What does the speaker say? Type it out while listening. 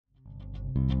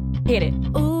Hit it.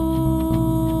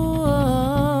 Ooh,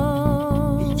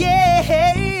 yeah.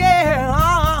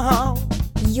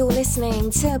 You're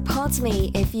listening to Pod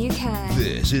Me If You Can.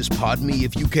 This is Pod Me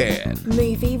If You Can,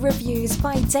 Movie reviews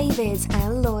by David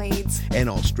and Lloyd. an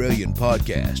Australian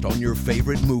podcast on your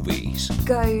favorite movies.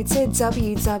 Go to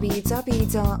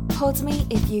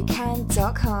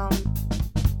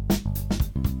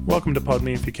www.podmeifyoucan.com. Welcome to Pod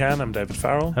Me If You Can. I'm David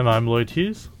Farrell. And I'm Lloyd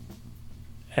Hughes.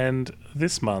 And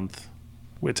this month,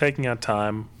 we're taking our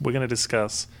time. We're going to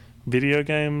discuss video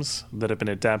games that have been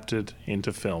adapted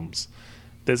into films.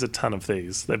 There's a ton of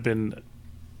these. They've been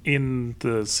in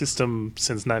the system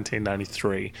since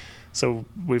 1993. So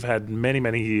we've had many,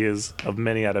 many years of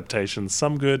many adaptations,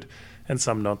 some good and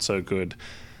some not so good.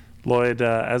 Lloyd,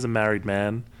 as a married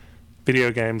man,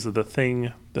 video games are the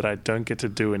thing that I don't get to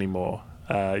do anymore.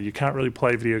 You can't really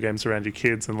play video games around your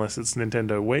kids unless it's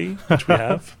Nintendo Wii, which we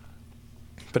have.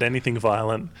 But anything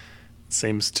violent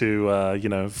seems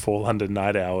to, fall under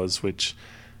night hours, which,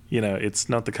 it's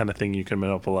not the kind of thing you can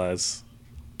monopolize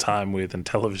time with and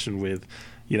television with.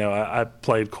 I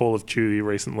played Call of Duty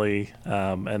recently,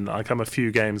 and I'm a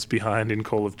few games behind in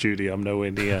Call of Duty. I'm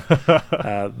nowhere near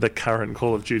the current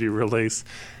Call of Duty release.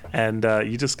 And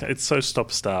it's so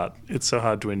stop-start. It's so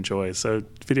hard to enjoy. So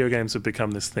video games have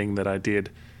become this thing that I did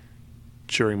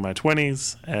during my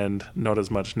 20s and not as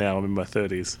much now. I'm in my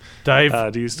 30s. Dave,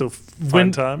 do you still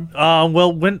find time?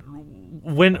 What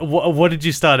did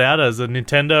you start out as? A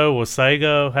Nintendo or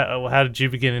Sega? How did you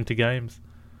begin into games?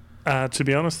 To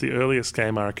be honest, the earliest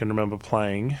game I can remember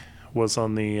playing was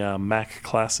on the Mac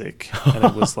Classic, and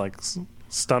it was like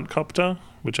Stunt Copter,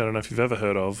 which I don't know if you've ever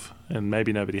heard of, and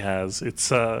maybe nobody has. It's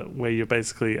where you're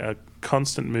basically a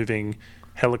constant moving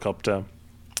helicopter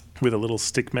with a little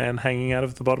stick man hanging out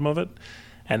of the bottom of it,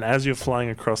 and as you're flying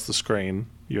across the screen,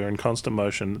 you're in constant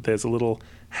motion. There's a little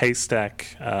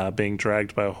haystack being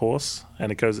dragged by a horse,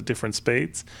 and it goes at different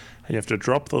speeds, and you have to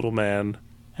drop the little man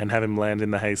and have him land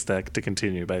in the haystack to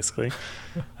continue, basically.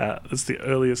 It's the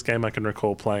earliest game I can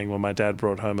recall playing when my dad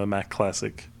brought home a Mac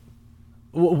Classic.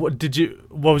 What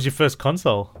was your first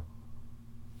console?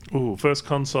 First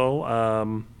console,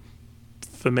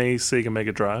 for me, Sega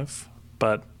Mega Drive,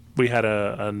 but we had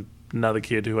another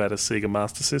kid who had a Sega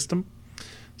Master System,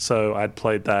 so I'd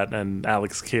played that, and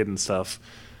Alex Kidd and stuff.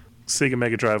 Sega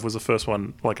Mega Drive was the first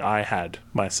one I had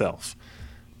myself.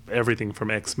 Everything from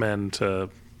X-Men to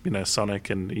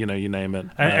Sonic and you name it.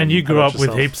 And you grew up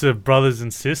with heaps of brothers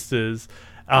and sisters.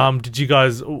 Did you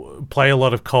guys play a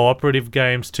lot of cooperative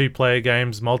games, two-player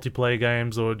games, multiplayer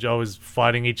games, or always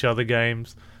fighting each other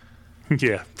games?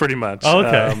 Yeah, pretty much. Oh,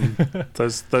 okay.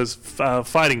 Those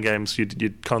fighting games,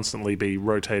 you'd constantly be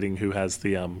rotating who has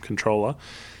the controller.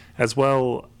 As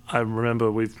well, I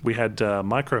remember we had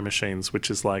Micro Machines, which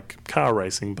is like car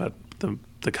racing, but the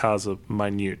cars are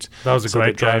minute. That was a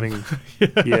great game.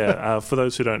 For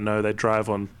those who don't know, they drive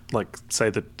on, say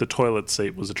the toilet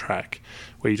seat was a track,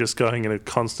 where you're just going in a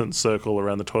constant circle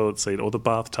around the toilet seat or the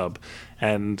bathtub,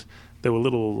 and there were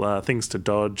little things to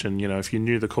dodge, and if you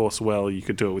knew the course well, you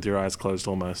could do it with your eyes closed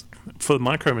almost. For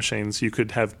Micro Machines, you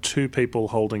could have two people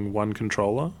holding one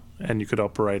controller, and you could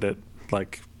operate it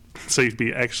so you'd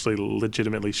be actually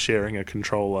legitimately sharing a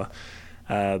controller.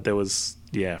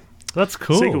 That's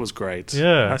cool. Sega was great.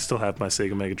 Yeah. I still have my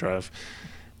Sega Mega Drive.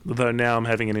 Though now I'm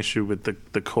having an issue with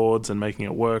the cords and making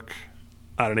it work.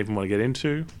 I don't even want to get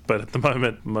into. But at the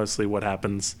moment, mostly what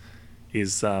happens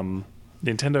is Nintendo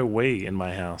Wii in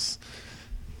my house.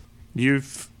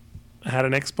 You've had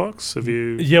an Xbox? Have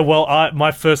you? Yeah, well,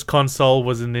 my first console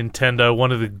was a Nintendo.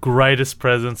 One of the greatest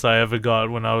presents I ever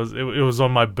got when it was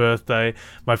on my birthday.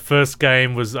 My first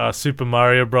game was Super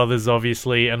Mario Brothers,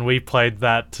 obviously, and we played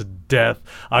that to death.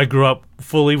 I grew up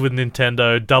fully with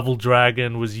Nintendo. Double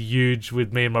Dragon was huge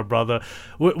with me and my brother.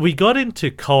 We got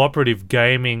into cooperative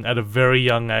gaming at a very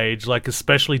young age,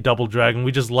 especially Double Dragon.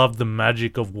 We just loved the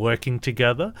magic of working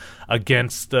together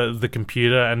against the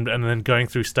computer and then going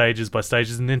through stages by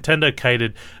stages. And Nintendo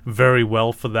catered very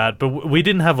well for that, but we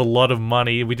didn't have a lot of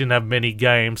money. We didn't have many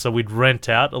games, so we'd rent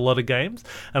out a lot of games,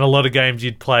 and a lot of games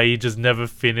you'd play, you just never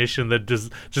finish, and then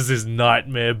just this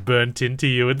nightmare burnt into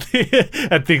you and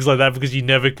things like that because you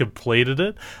never completed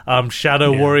it.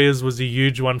 Shadow Warriors was a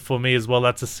huge one for me as well.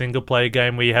 That's a single player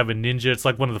game where you have a ninja. It's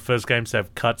one of the first games to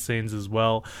have cutscenes as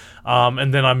well.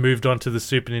 And then I moved on to the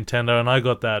Super Nintendo, and I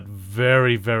got that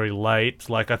very, very late.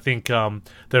 I think they're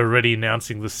already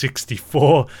announcing the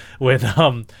 64 when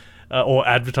or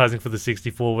advertising for the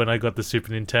 64 when I got the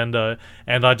Super Nintendo,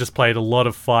 and I just played a lot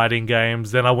of fighting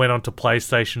games. Then I went on to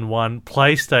PlayStation 1.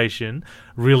 PlayStation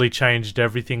really changed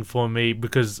everything for me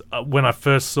because when I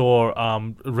first saw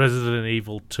Resident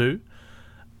Evil 2,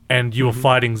 and you were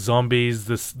fighting zombies.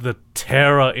 The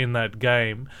terror in that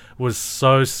game was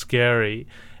so scary.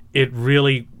 It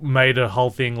really made a whole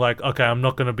thing like, okay, I'm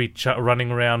not going to be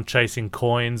running around chasing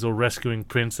coins or rescuing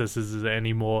princesses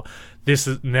anymore.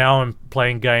 Now I'm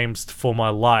playing games for my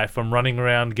life. I'm running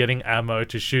around getting ammo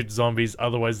to shoot zombies,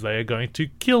 otherwise they are going to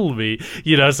kill me.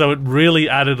 So it really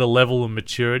added a level of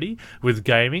maturity with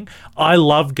gaming. I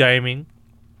love gaming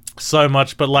so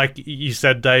much, but like you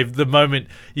said, Dave, the moment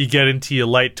you get into your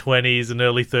late 20s and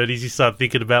early 30s, you start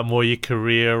thinking about more your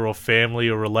career or family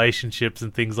or relationships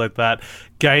and things like that.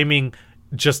 Gaming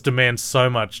just demands so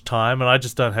much time, and I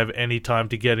just don't have any time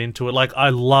to get into it. Like, I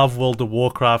love World of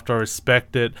Warcraft, I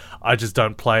respect it, I just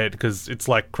don't play it because it's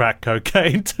like crack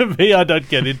cocaine to me. I don't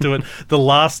get into it. The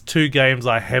last 2 games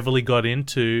I heavily got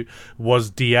into was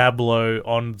Diablo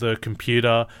on the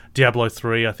computer, Diablo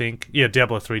 3, I think. Yeah,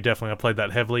 Diablo 3, definitely. I played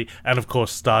that heavily. And, of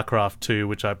course, StarCraft 2,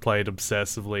 which I played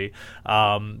obsessively.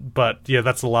 But, yeah,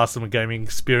 that's the last of my gaming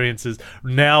experiences.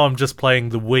 Now I'm just playing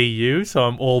the Wii U, so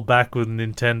I'm all back with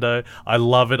Nintendo. I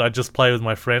love it. I just play with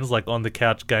my friends, like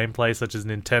on-the-couch gameplay, such as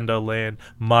Nintendo Land,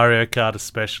 Mario Kart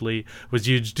especially.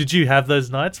 Did you have those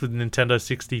nights with Nintendo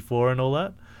 64 and all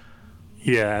that?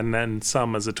 Yeah, and then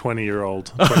some as a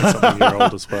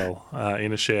 20-something-year-old as well,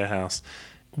 in a share house.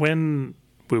 When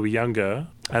we were younger,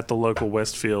 at the local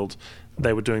Westfield,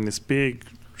 they were doing this big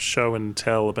show and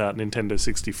tell about Nintendo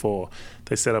 64.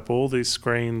 They set up all these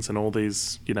screens and all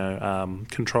these,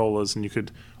 controllers, and you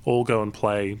could all go and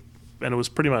play. And it was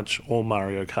pretty much all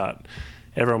Mario Kart.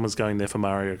 Everyone was going there for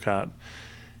Mario Kart.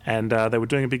 And they were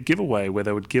doing a big giveaway where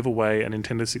they would give away a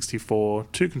Nintendo 64,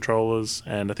 2 controllers,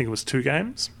 and I think it was 2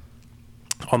 games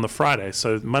on the Friday.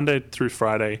 So Monday through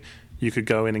Friday, you could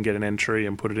go in and get an entry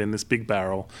and put it in this big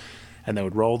barrel. And they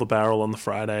would roll the barrel on the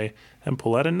Friday and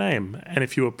pull out a name. And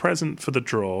if you were present for the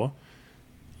draw,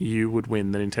 you would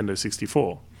win the Nintendo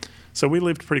 64. So we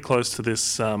lived pretty close to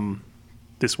this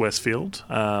Westfield.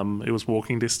 It was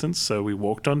walking distance, so we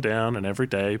walked on down and every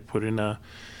day put in a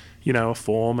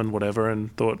form and whatever,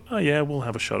 and thought, oh yeah, we'll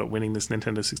have a shot at winning this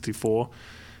Nintendo 64.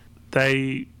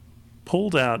 They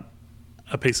pulled out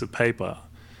a piece of paper.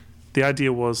 The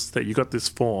idea was that you got this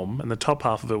form, and the top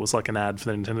half of it was like an ad for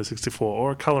the Nintendo 64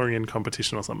 or a colouring in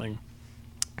competition or something.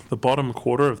 The bottom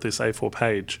quarter of this A4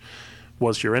 page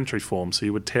was your entry form, so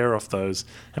you would tear off those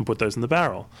and put those in the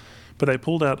barrel. But they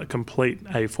pulled out a complete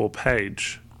A4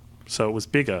 page, so it was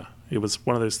bigger. It was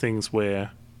one of those things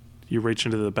where you reach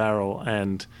into the barrel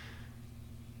and,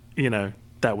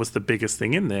 that was the biggest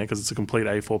thing in there because it's a complete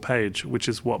A4 page, which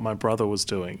is what my brother was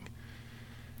doing.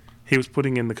 He was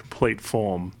putting in the complete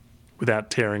form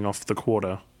without tearing off the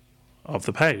quarter of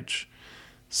the page.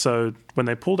 So when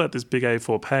they pulled out this big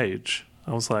A4 page,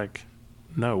 I was like,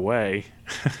 no way.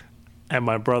 And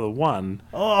my brother won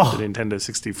the Nintendo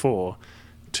 64.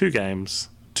 2 games,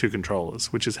 2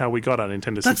 controllers, which is how we got our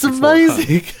Nintendo 64. That's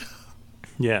amazing.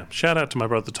 Yeah, shout out to my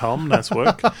brother Tom. Nice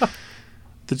work.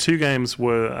 The 2 games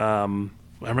were, I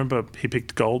remember he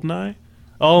picked GoldenEye.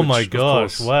 Oh my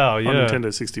gosh! Wow, yeah. On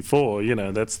Nintendo 64,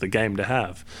 that's the game to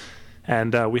have.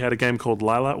 And we had a game called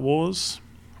Lilac Wars,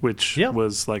 which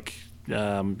was like,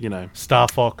 Star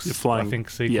Fox, you're flying, I think,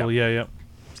 sequel. Yeah.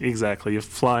 Exactly. You're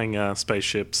flying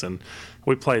spaceships, and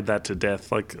we played that to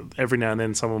death. Like, every now and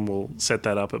then someone will set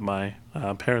that up at my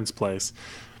parents' place.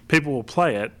 People will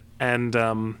play it, and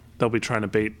they'll be trying to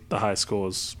beat the high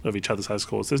scores of each other's high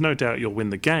scores. There's no doubt you'll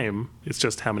win the game. It's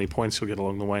just how many points you'll get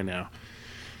along the way now.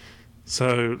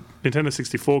 So Nintendo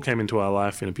 64 came into our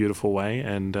life in a beautiful way,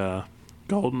 and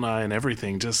GoldenEye and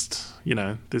everything. Just,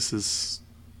 this is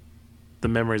the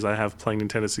memories I have playing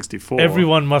Nintendo 64.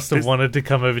 Everyone must have wanted to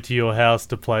come over to your house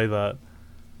to play that.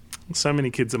 So many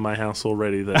kids in my house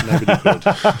already that nobody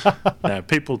could. No,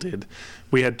 people did.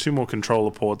 We had 2 more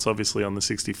controller ports, obviously, on the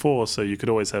 64, so you could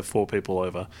always have 4 people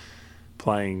over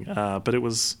playing. But it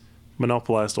was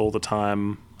monopolized all the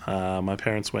time. My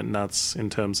parents went nuts in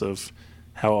terms of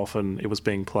how often it was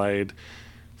being played.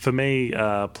 For me,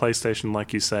 PlayStation,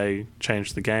 like you say,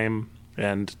 changed the game.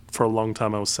 And for a long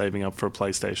time, I was saving up for a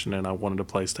PlayStation, and I wanted a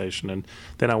PlayStation. And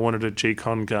then I wanted a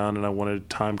G-Con gun, and I wanted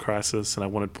Time Crisis, and I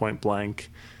wanted Point Blank.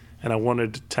 And I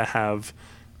wanted to have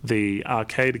the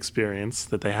arcade experience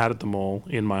that they had at the mall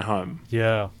in my home.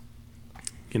 Yeah.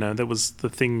 That was the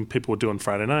thing people would do on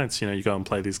Friday nights. You go and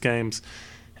play these games.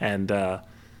 And,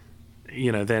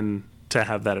 then to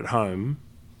have that at home,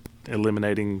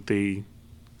 eliminating the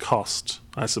cost,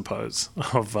 I suppose,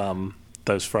 of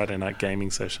those Friday night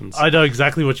gaming sessions. I know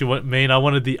exactly what you mean. I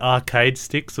wanted the arcade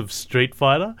sticks of Street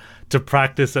Fighter to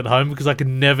practice at home because I could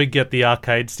never get the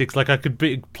arcade sticks. Like, I could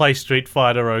play Street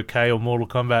Fighter okay or Mortal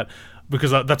Kombat, because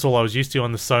that's all I was used to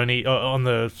on the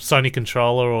Sony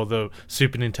controller or the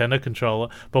Super Nintendo controller.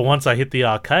 But once I hit the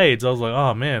arcades, I was like,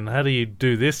 oh man, how do you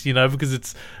do this?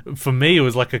 Because for me it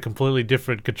was like a completely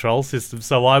different control system.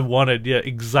 So I wanted,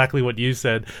 exactly what you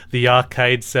said, the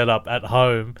arcade setup at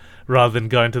home rather than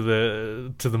going to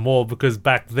the mall, because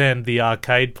back then the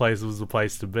arcade place was the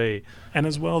place to be. And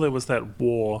as well, there was that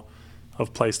war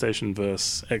of PlayStation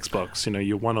versus Xbox.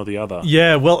 You're one or the other.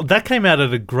 Yeah, well, that came out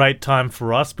at a great time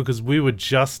for us because we were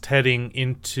just heading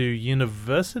into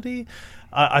university.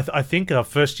 I think our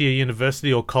first year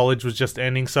university or college was just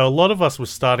ending, so a lot of us were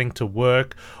starting to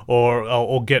work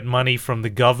or get money from the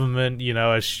government,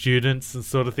 as students and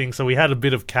sort of thing. So we had a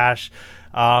bit of cash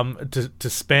to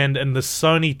spend, and the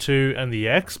Sony 2 and the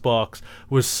Xbox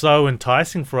was so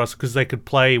enticing for us because they could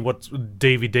play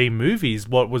DVD movies,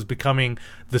 what was becoming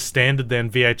the standard then.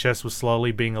 VHS was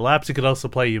slowly being elapsed. You could also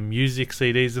play your music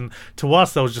CDs, and to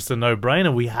us that was just a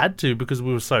no-brainer. We had to because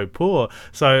we were so poor.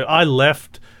 So I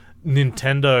left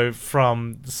Nintendo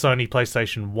from Sony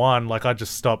PlayStation 1. Like, I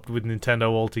just stopped with Nintendo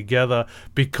altogether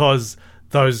because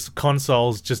those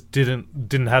consoles just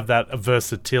didn't have that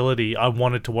versatility. I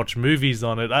wanted to watch movies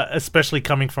on it, especially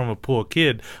coming from a poor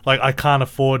kid. Like, I can't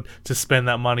afford to spend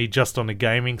that money just on a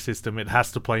gaming system. It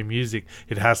has to play music.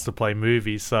 It has to play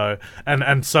movies. So, and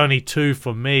Sony 2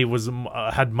 for me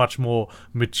had much more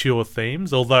mature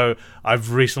themes. Although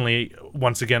I've recently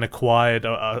once again acquired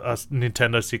a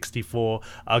Nintendo 64,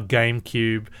 a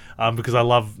GameCube, because I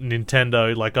love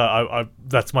Nintendo. Like, I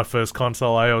that's my first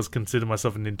console. I always consider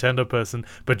myself a Nintendo person.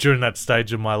 But during that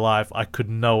stage of my life, I could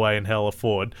no way in hell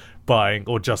afford buying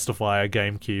or justify a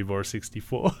GameCube or a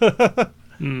 64.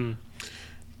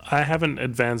 I haven't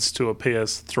advanced to a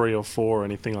PS3 or 4 or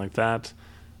anything like that,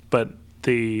 but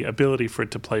the ability for it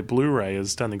to play Blu-ray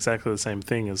has done exactly the same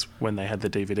thing as when they had the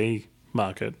DVD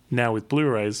market. Now with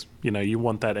Blu-rays, you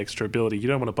want that extra ability. You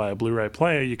don't want to buy a Blu-ray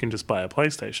player, you can just buy a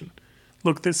PlayStation.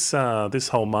 Look, this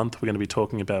whole month we're going to be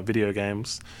talking about video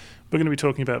games. We're going to be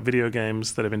talking about video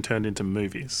games that have been turned into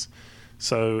movies.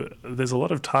 So there's a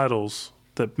lot of titles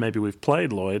that maybe we've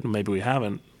played, Lloyd, and maybe we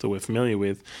haven't, that we're familiar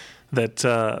with,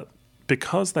 that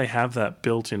because they have that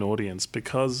built-in audience,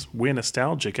 because we're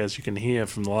nostalgic, as you can hear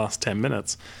from the last 10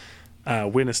 minutes,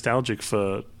 we're nostalgic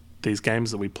for these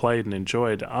games that we played and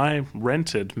enjoyed. I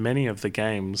rented many of the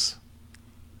games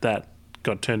that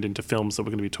got turned into films that we're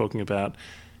going to be talking about.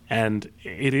 And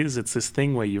it's this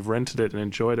thing where you've rented it and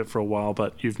enjoyed it for a while,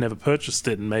 but you've never purchased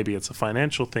it, and maybe it's a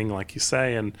financial thing, like you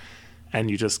say,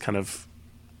 and you just kind of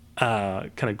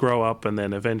grow up, and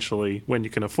then eventually, when you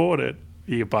can afford it,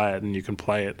 you buy it and you can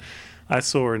play it. I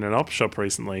saw in an op shop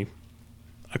recently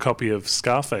a copy of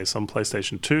Scarface on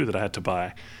PlayStation 2 that I had to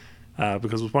buy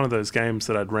because it was one of those games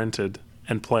that I'd rented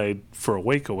and played for a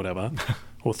week or whatever,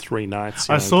 or 3 nights.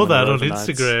 I saw that on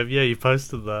Instagram. Yeah, you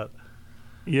posted that.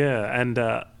 Yeah, and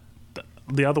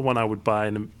the other one I would buy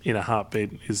in a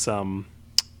heartbeat is the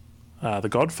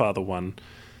Godfather one.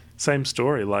 Same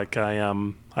story. Like,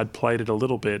 I'd played it a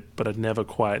little bit, but I'd never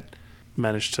quite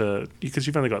managed to, because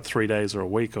you've only got 3 days or a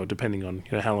week, or depending on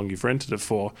how long you've rented it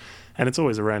for, and it's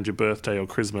always around your birthday or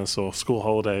Christmas or school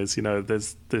holidays.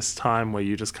 There's this time where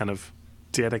you just kind of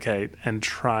dedicate and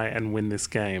try and win this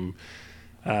game,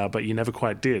 but you never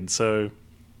quite did. So,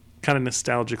 kind of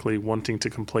nostalgically wanting to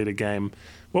complete a game.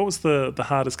 What was the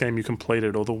hardest game you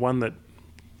completed, or the one that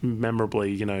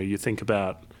memorably, you think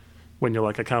about when you're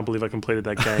like, I can't believe I completed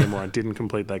that game, or I didn't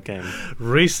complete that game?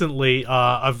 Recently,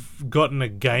 I've gotten a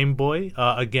Game Boy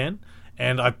again,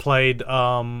 and I played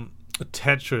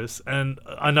Tetris, and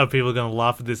I know people are going to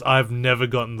laugh at this. I've never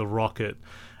gotten the rocket.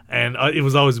 And it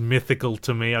was always mythical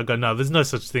to me. I go, no, there's no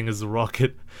such thing as a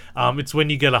rocket. It's when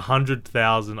you get over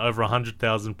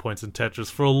 100,000 points in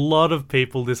Tetris. For a lot of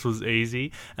people, this was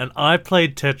easy. And I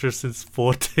played Tetris since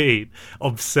 14,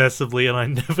 obsessively, and I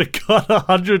never got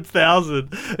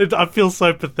 100,000. I feel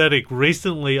so pathetic.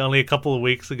 Recently, only a couple of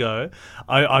weeks ago,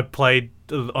 I played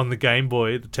on the Game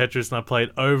Boy, the Tetris, and I played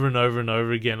over and over and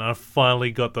over again. I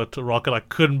finally got the rocket. I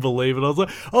couldn't believe it. I was like,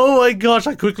 oh my gosh,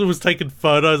 I quickly was taking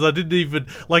photos. I didn't even,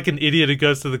 like an idiot who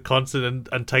goes to the concert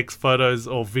and takes photos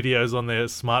or videos on their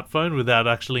smartphone without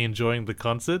actually enjoying the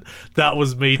concert. That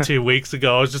was me 2 weeks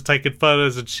ago. I was just taking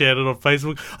photos and shared it on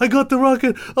Facebook. I got the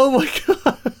rocket. Oh my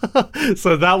God.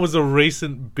 So that was a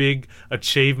recent big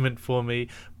achievement for me.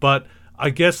 But I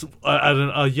guess at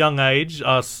a young age,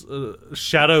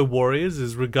 Shadow Warriors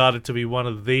is regarded to be one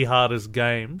of the hardest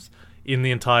games in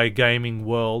the entire gaming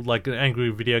world. Like, an Angry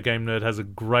Video Game Nerd has a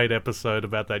great episode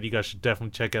about that. You guys should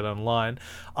definitely check it online.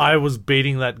 I was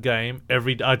beating that game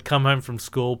I'd come home from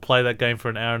school, play that game for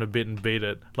an hour and a bit, and beat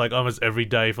it like almost every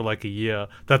day for like a year.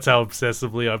 That's how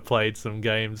obsessively I played some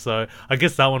games. So I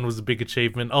guess that one was a big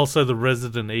achievement. Also, the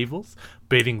Resident Evils,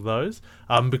 beating those,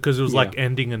 because it was like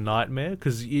ending a nightmare.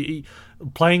 Because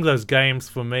playing those games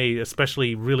for me,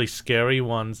 especially really scary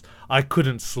ones, I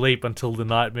couldn't sleep until the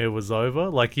nightmare was over.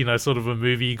 Like, you know, sort of a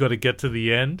movie, you got to get to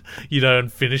the end, you know,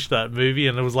 and finish that movie.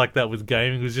 And it was like that with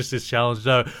gaming. It was just this challenge.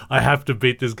 No, I have to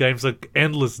beat this game. So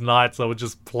endless nights I would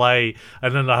just play,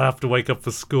 and then I'd have to wake up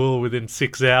for school within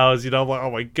 6 hours. You know, I'm like,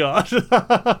 oh my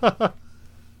god.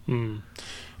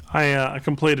 I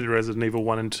completed Resident Evil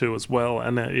 1 and 2 as well,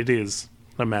 and it is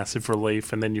a massive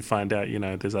relief. And then you find out, you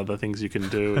know, there's other things you can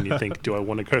do, and you think, do I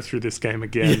want to go through this game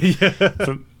again?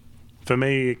 For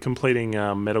me, completing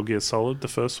Metal Gear Solid, the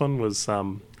first one, was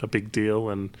a big deal.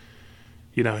 And,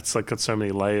 you know, it's like got so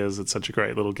many layers. It's such a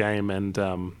great little game, and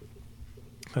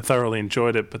I thoroughly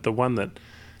enjoyed it. But the one that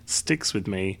sticks with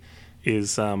me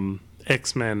is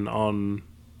X-Men on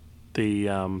the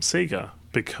Sega,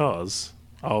 because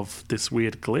of this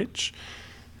weird glitch.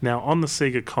 Now, on the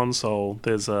Sega console,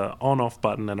 there's a on-off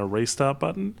button and a restart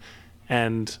button,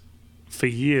 and for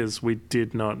years we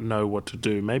did not know what to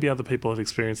do. Maybe other people have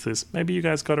experienced this. Maybe you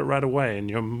guys got it right away, and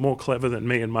you're more clever than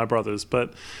me and my brothers.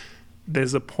 But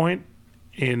there's a point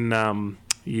in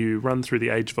you run through the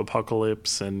Age of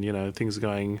Apocalypse, and you know things are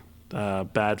going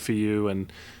bad for you,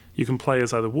 and you can play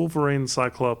as either Wolverine,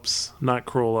 Cyclops,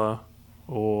 Nightcrawler,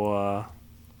 or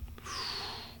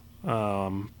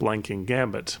blanking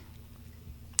Gambit.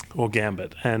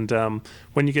 And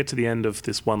when you get to the end of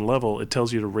this one level, it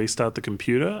tells you to restart the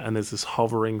computer, and there's this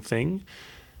hovering thing.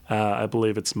 I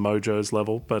believe it's Mojo's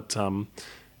level, but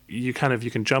you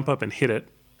can jump up and hit it,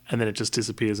 and then it just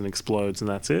disappears and explodes, and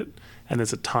that's it. And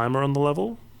there's a timer on the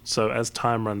level, so as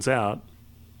time runs out,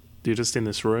 you're just in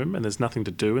this room, and there's nothing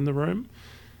to do in the room.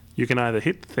 You can either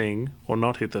hit the thing or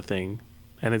not hit the thing,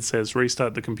 and it says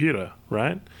restart the computer,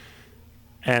 right?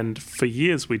 And for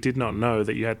years, we did not know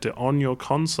that you had to, on your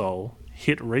console,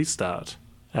 hit restart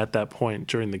at that point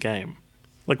during the game.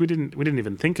 Like, we didn't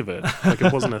even think of it. Like,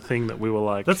 it wasn't a thing that we were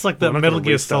like... That's like that Metal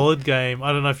Gear Solid game.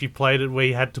 I don't know if you played it, where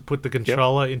you had to put the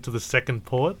controller into the second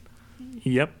port.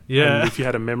 Yep. Yeah. And if you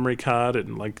had a memory card,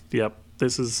 and like,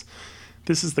 this is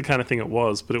the kind of thing it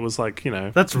was. But it was like, you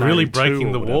know... That's really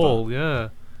breaking the wall, yeah.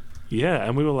 Yeah,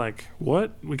 and we were like,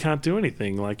 what? We can't do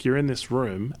anything. Like, you're in this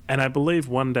room. And I believe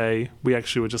one day we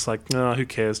actually were just like, no, who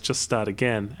cares? Just start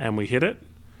again. And we hit it.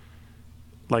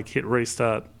 Like, hit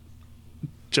restart.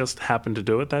 Just happened to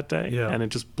do it that day. Yeah. And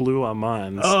it just blew our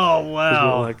minds. Oh, wow.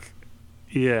 We were like,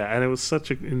 yeah, and it was such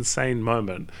an insane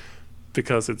moment.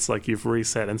 Because it's like you've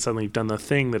reset and suddenly you've done the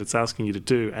thing that it's asking you to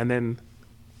do. And then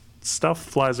stuff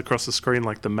flies across the screen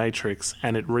like the Matrix,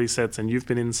 and it resets, and you've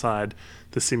been inside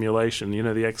the simulation. You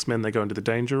know, the X-Men, they go into the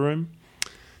danger room,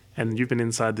 and you've been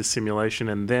inside this simulation,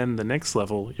 and then the next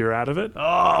level, you're out of it.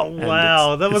 Oh,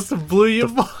 wow. That must have blew your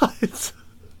mind.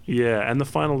 Yeah, and the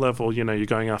final level, you know, you're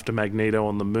going after Magneto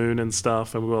on the moon and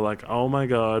stuff, and we were like, oh my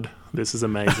god, this is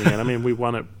amazing. And I mean, we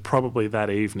won it probably that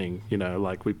evening, you know,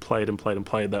 like we played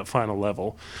that final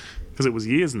level, because it was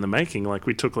years in the making. Like,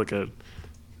 we took like an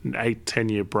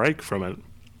 8-10 year break from it,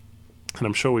 and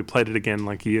I'm sure we played it again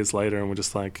like years later, and we're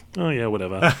just like, oh yeah,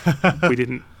 whatever. We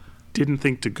didn't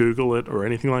think to Google it or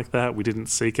anything like that. We didn't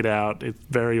seek it out. It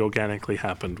very organically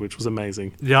happened, which was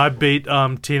amazing. Yeah, I beat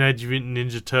Teenage Mutant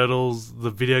Ninja Turtles, the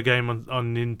video game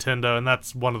on Nintendo, and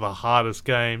that's one of the hardest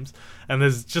games. And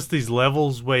there's just these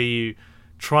levels where you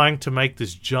trying to make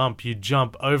this jump, you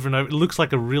jump over and over. It looks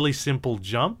like a really simple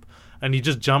jump, and you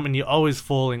just jump and you're always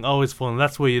falling.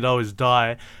 That's where you'd always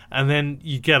die. And then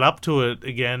you get up to it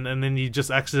again, and then you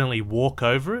just accidentally walk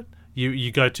over it.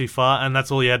 You go too far, and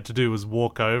that's all you had to do was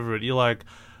walk over it. You're like,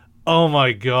 oh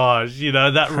my gosh, you know,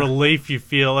 that relief you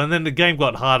feel. And then the game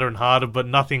got harder and harder, but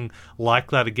nothing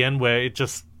like that again, where it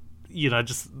just, you know,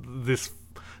 just this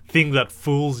thing that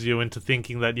fools you into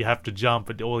thinking that you have to jump,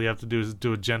 but all you have to do is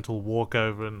do a gentle walk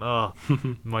over, and oh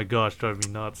my gosh, drove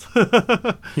me nuts.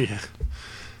 Yeah.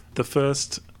 The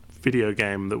first video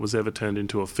game that was ever turned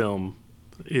into a film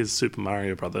is Super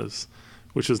Mario Brothers,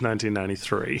 which was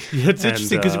 1993. Yeah, it's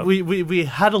interesting because we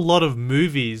had a lot of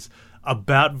movies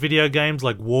about video games,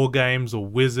 like War Games or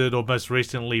Wizard, or most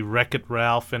recently Wreck-It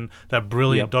Ralph, and that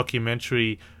brilliant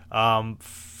documentary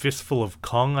Fistful of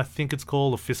Kong, I think it's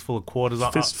called, or Fistful of Quarters.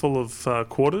 Fistful of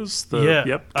Quarters?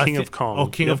 King of Kong. Oh,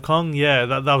 King of Kong, yeah,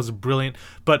 that was brilliant.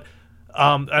 But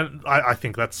And I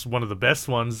think that's one of the best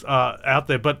ones out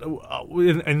there. But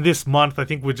in this month, I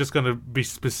think we're just going to be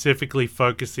specifically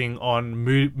focusing on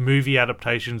movie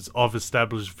adaptations of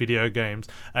established video games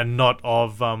and not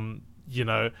of,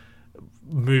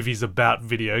 movies about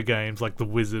video games like The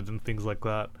Wizard and things like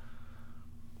that.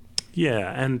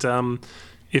 Yeah, and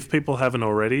if people haven't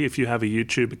already, if you have a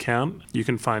YouTube account, you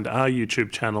can find our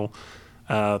YouTube channel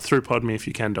through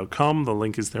podmeifyoucan.com. The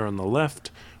link is there on the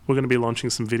left. We're going to be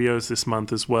launching some videos this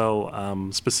month as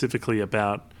well, specifically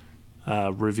about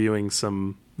reviewing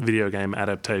some video game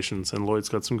adaptations, and Lloyd's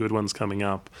got some good ones coming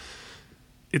up.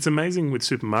 It's amazing with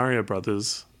Super Mario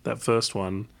Brothers, that first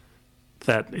one,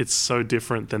 that it's so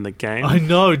different than the game. I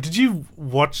know. Did you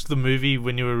watch the movie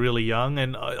when you were really young?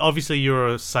 And obviously you're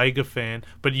a Sega fan,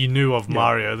 but you knew of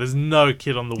Mario. There's no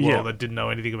kid on the world that didn't know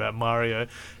anything about Mario.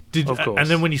 Of course. And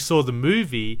then when you saw the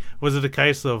movie, was it a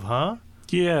case of,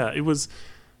 Yeah, it was...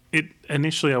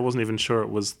 Initially, I wasn't even sure it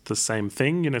was the same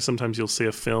thing. You know, sometimes you'll see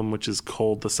a film which is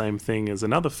called the same thing as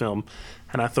another film,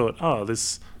 and I thought, oh,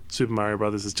 this Super Mario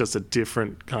Brothers is just a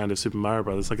different kind of Super Mario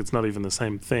Brothers. Like, it's not even the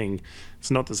same thing. It's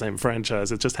not the same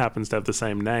franchise. It just happens to have the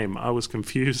same name. I was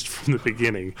confused from the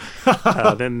beginning.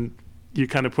 Then you're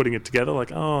kind of putting it together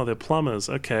like, oh, they're plumbers.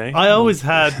 Okay. I always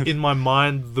had in my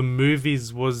mind the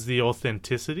movies was the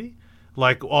authenticity.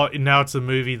 Like, now it's a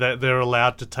movie that they're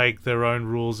allowed to take their own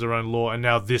rules, their own law, and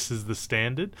now this is the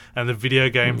standard. And the video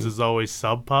games is always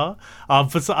subpar.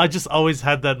 So I just always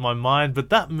had that in my mind. But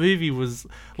that movie was,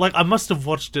 like, I must have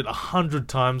watched it 100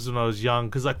 times when I was young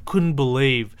because I couldn't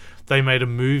believe they made a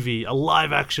movie, a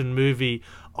live-action movie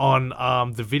on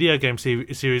the video game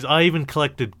series. I even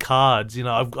collected cards. You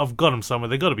know, I've got them somewhere.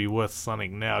 They've got to be worth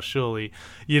something now, surely.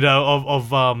 You know,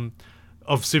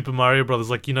 of Super Mario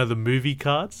Brothers, like, you know, the movie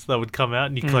cards that would come out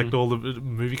and you collect all the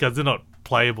movie cards. They're not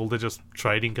playable, they're just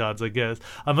trading cards, I guess.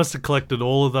 I must have collected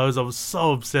all of those. I was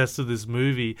so obsessed with this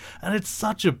movie, and it's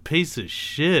such a piece of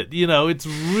shit. You know, it's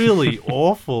really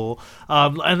awful.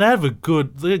 And they have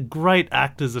they're great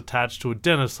actors attached to it.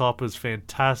 Dennis Hopper's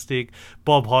fantastic.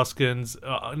 Bob Hoskins,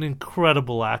 an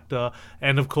incredible actor.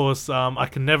 And of course, I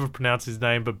can never pronounce his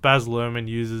name, but Baz Luhrmann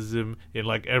uses him in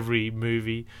like every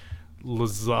movie.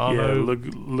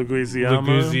 Leguizamo.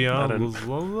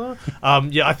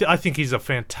 I think he's a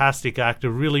fantastic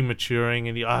actor, really maturing,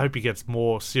 and I hope he gets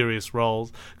more serious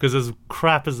roles, because as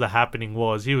crap as The Happening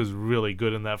was, he was really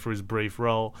good in that for his brief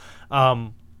role.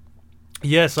 Let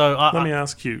me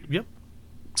ask you. Yep.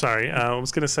 Sorry, I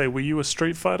was going to say, were you a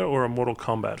Street Fighter or a Mortal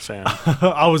Kombat fan?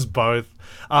 I was both.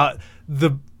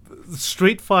 The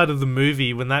Street Fighter, the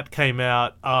movie, when that came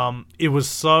out, it was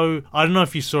so... I don't know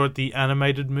if you saw it, the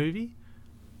animated movie.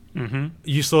 Mm-hmm.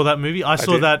 You saw that movie? I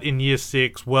saw did. that in year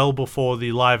 6, well before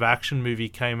the live-action movie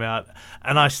came out.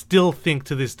 And I still think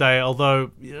to this day,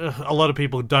 although a lot of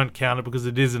people don't count it because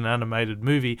it is an animated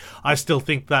movie, I still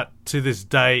think that to this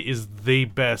day is the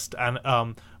best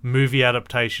movie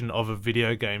adaptation of a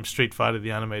video game, Street Fighter,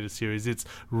 the animated series. It's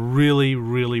really,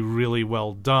 really, really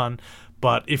well done.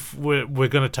 But if we're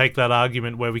going to take that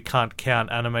argument where we can't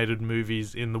count animated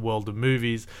movies in the world of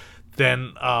movies,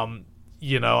 then, I'm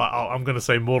going to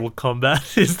say Mortal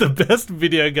Kombat is the best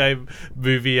video game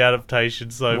movie adaptation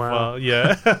so far.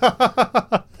 Yeah.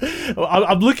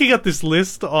 I'm looking at this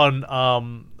list on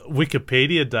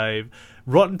Wikipedia, Dave.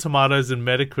 Rotten Tomatoes and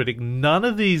Metacritic, none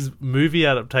of these movie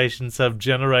adaptations have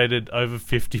generated over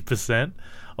 50%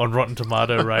 on Rotten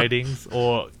Tomato ratings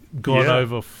or... gone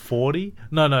over 40?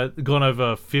 Gone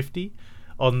over 50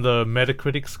 on the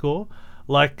Metacritic score.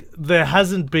 Like, there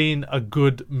hasn't been a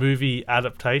good movie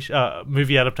adaptation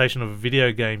of a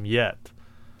video game yet.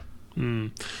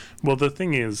 Well, the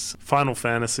thing is, Final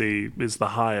Fantasy is the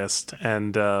highest,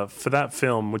 and for that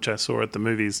film, which I saw at the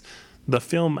movies, the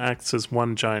film acts as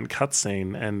one giant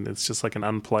cutscene, and it's just like an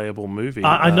unplayable movie.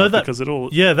 I know that because it all.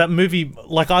 Yeah, that movie.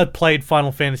 Like, I played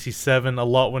Final Fantasy VII a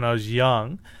lot when I was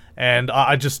young, and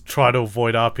I just try to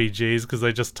avoid RPGs because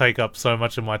they just take up so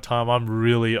much of my time. I'm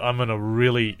a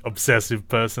really obsessive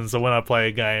person, so when I play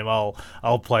a game, I'll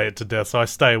play it to death. So I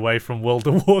stay away from World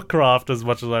of Warcraft as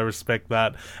much as I respect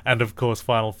that, and of course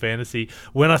Final Fantasy.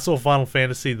 When I saw Final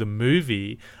Fantasy the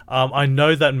movie, I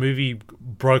know that movie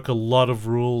broke a lot of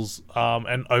rules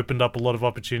and opened up a lot of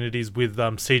opportunities with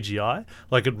CGI.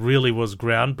 Like, it really was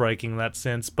groundbreaking in that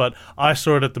sense. But I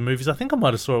saw it at the movies. I think I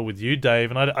might have saw it with you,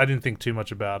 Dave, and I didn't think too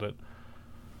much about it.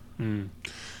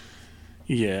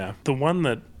 Yeah, the one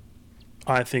that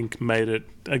I think made it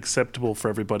acceptable for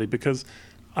everybody, because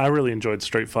I really enjoyed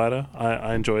Street Fighter.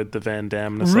 I enjoyed the Van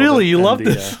Damme. Really? You loved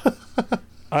it?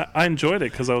 I enjoyed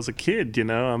it because I was a kid, you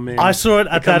know? I mean, I saw it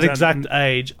at that exact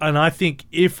age, and I think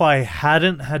if I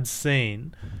hadn't had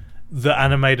seen the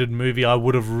animated movie, I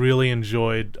would have really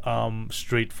enjoyed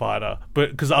Street Fighter,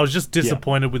 but because I was just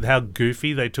disappointed with how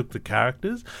goofy they took the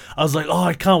characters. I was like, oh,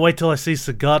 I can't wait till I see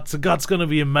Sagat. Sagat's going to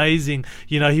be amazing.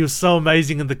 You know, he was so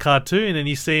amazing in the cartoon, and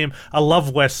you see him. I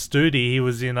love Wes Studi. He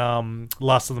was in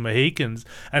Last of the Mohicans,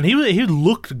 and he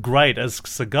looked great as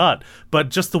Sagat, but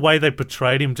just the way they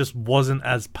portrayed him just wasn't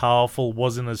as powerful,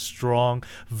 wasn't as strong.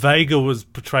 Vega was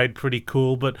portrayed pretty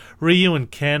cool, but Ryu and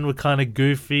Ken were kind of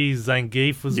goofy.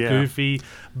 Zangief was goofy.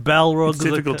 Balrog. It's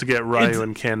difficult to get Ryu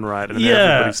and Ken right, and they're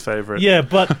everybody's favorite. Yeah,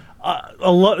 but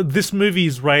this movie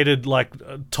is rated like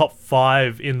top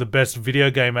 5 in the best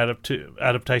video game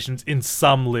adaptations in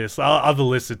some lists. Other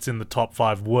lists, it's in the top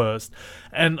 5 worst.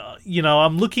 And you know,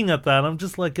 I'm looking at that, I'm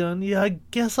just like going, yeah, I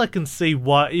guess I can see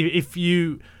why if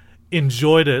you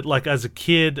enjoyed it like as a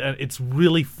kid, and it's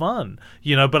really fun,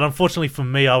 you know. But unfortunately for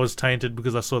me, I was tainted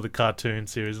because I saw the cartoon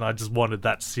series, and I just wanted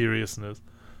that seriousness.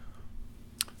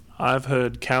 I've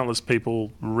heard countless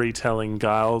people retelling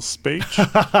Guile's speech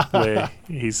where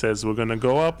he says, we're going to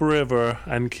go upriver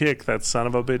and kick that son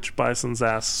of a bitch bison's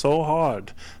ass so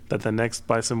hard that the next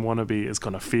bison wannabe is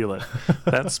going to feel it.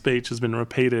 That speech has been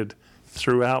repeated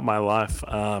throughout my life,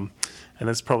 and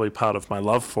that's probably part of my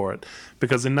love for it.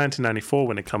 Because in 1994,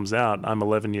 when it comes out, I'm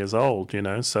 11 years old, you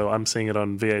know, so I'm seeing it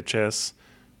on VHS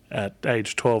at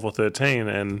age 12 or 13,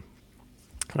 and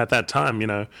at that time, you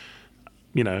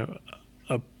know,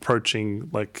 approaching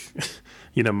like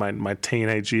you know my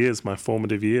teenage years, my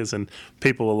formative years, and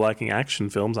people are liking action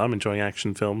films. I'm enjoying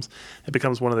action films. It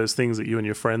becomes one of those things that you and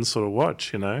your friends sort of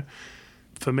watch, you know.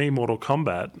 For me, Mortal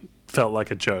Kombat felt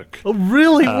like a joke. Oh,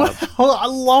 really? Wow. I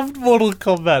loved Mortal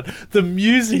Kombat. The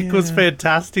music was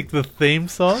fantastic. The theme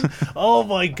song. Oh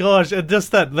my gosh. And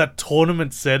just that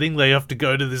tournament setting, they have to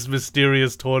go to this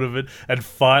mysterious tournament and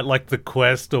fight like the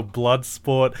Quest or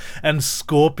Bloodsport. And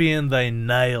Scorpion, they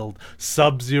nailed.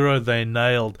 Sub-Zero, they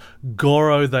nailed.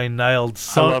 Goro, they nailed.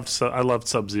 I loved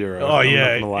Sub-Zero. Oh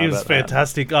yeah, it was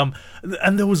fantastic.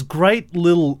 And there was great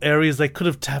little areas they could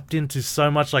have tapped into so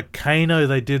much, like Kano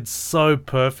they did so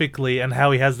perfectly, and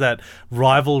how he has that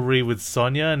rivalry with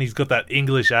Sonya, and he's got that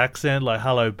English accent, like,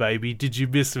 hello baby, did you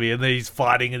miss me? And then he's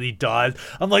fighting and he dies.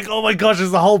 I'm like, oh my gosh,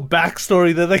 there's a whole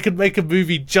backstory that they could make a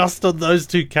movie just on those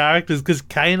two characters, because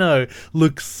Kano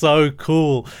looks so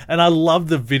cool. And I loved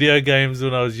the video games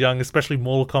when I was young, especially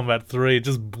Mortal Kombat 3. It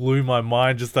just blew my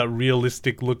mind, just that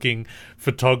realistic looking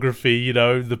photography, you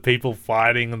know, the people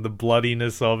fighting and the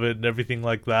bloodiness of it and everything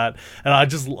like that. And I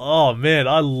just, oh man,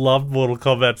 I loved Mortal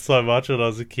Kombat so much when I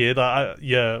was a kid.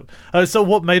 So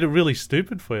what made it really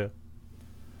stupid for you?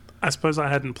 I suppose I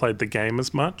hadn't played the game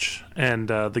as much, and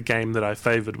the game that I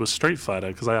favoured was Street Fighter,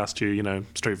 because I asked you, you know,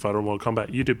 Street Fighter or Mortal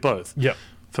Kombat. You did both. Yep.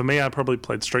 For me, I probably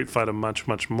played Street Fighter much,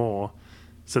 much more,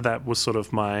 so that was sort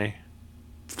of my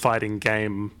fighting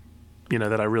game, you know,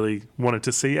 that I really wanted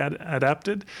to see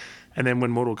adapted. And then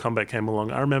when Mortal Kombat came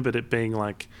along, I remembered it being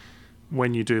like,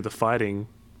 when you do the fighting,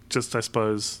 just I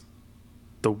suppose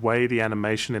the way the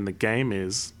animation in the game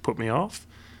is put me off.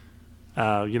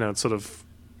 You know, it's sort of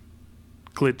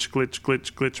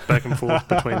glitch back and forth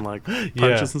between like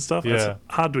punches and stuff. It's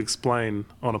hard to explain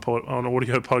on an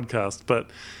audio podcast, but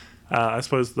I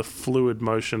suppose the fluid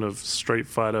motion of Street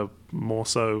Fighter more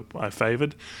so I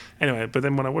favoured. Anyway, but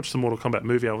then when I watched the Mortal Kombat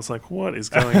movie, I was like, what is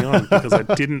going on? Because I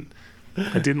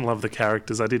didn't love the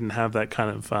characters. I didn't have that kind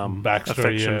of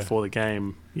affection for the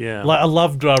game. Yeah, like I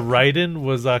loved Raiden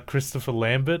was Christopher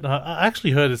Lambert. I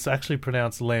actually heard it's actually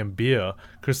pronounced Lambert.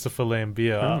 Christopher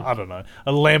Lambert. I don't know.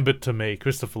 A Lambert to me,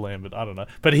 Christopher Lambert. I don't know,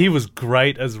 but he was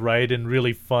great as Raiden.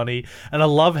 Really funny, and I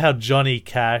love how Johnny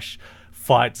Cash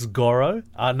fights Goro.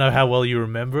 I know how well you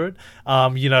remember it.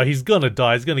 You know, he's gonna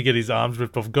die. He's gonna get his arms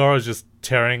ripped off. Goro's just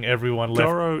tearing everyone left.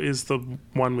 Goro is the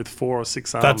one with 4 or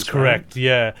 6 arms. That's correct, right?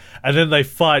 Yeah. And then they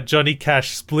fight. Johnny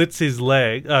Cash splits his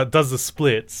leg, does the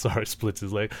splits,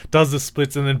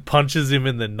 and then punches him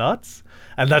in the nuts.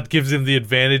 And that gives him the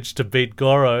advantage to beat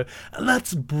Goro. And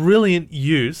that's brilliant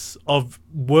use of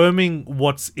worming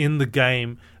what's in the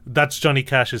game. That's Johnny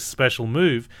Cash's special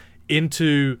move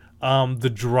into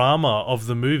the drama of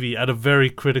the movie at a very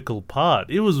critical part.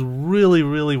 It was really,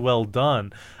 really well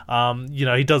done. You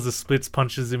know, he does the splits,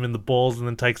 punches him in the balls, and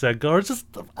then takes out Goro. It's just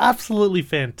absolutely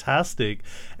fantastic.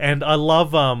 And I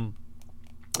love,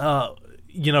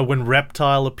 you know, when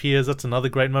Reptile appears, that's another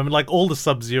great moment. Like all the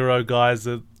Sub-Zero guys,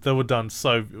 they were done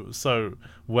so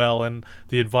well, and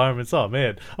the environments. Oh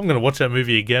man, I'm going to watch that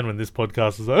movie again when this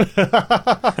podcast is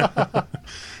over.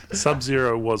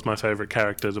 Sub-Zero was my favourite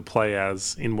character to play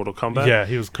as in Mortal Kombat. Yeah,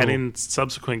 he was cool. And in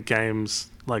subsequent games,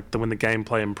 like when the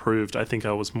gameplay improved, I think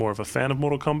I was more of a fan of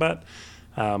Mortal Kombat,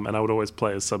 and I would always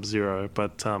play as Sub-Zero.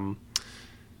 But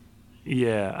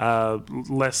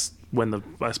less when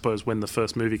the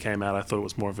first movie came out. I thought it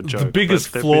was more of a joke. The biggest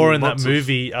But there've flaw been in that lots of-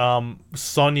 movie,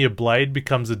 Sonya Blade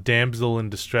becomes a damsel in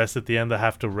distress at the end they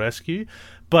have to rescue.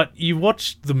 But you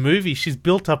watch the movie, she's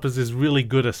built up as this really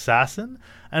good assassin,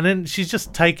 and then she's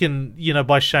just taken,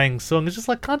 by Shang Tsung. It's just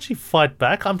like, can't she fight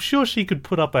back? I'm sure she could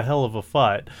put up a hell of a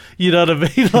fight. You know what I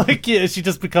mean? Like, yeah, she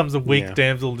just becomes a weak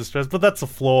damsel in distress. But that's a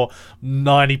flaw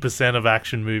 90% of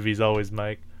action movies always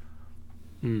make.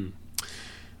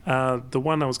 The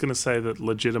one I was going to say that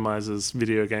legitimizes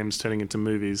video games turning into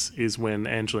movies is when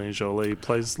Angelina Jolie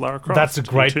plays Lara Croft. That's a in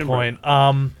great Tomb point.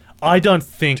 Raider. I don't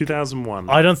think 2001.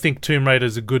 I don't think Tomb Raider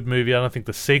is a good movie. I don't think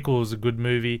the sequel is a good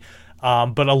movie.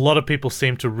 But a lot of people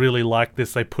seem to really like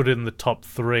this. They put it in the top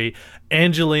 3.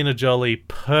 Angelina Jolie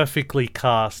perfectly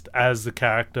cast as the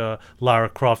character Lara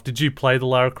Croft. Did you play the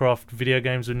Lara Croft video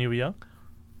games when you were young?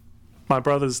 My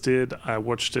brothers did. I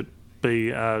watched it be,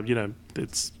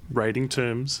 it's raiding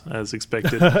tombs as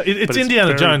expected. It's but Indiana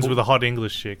very Jones with a hot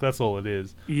English chick. That's all it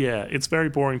is. Yeah, it's very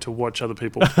boring to watch other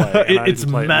people play. and I It's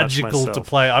didn't play it much magical to myself.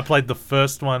 play. I played the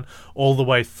first one all the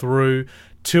way through.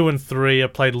 2 and 3 I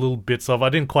played little bits of. I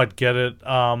didn't quite get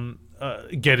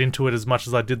into it as much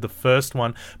as I did the first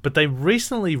one, but they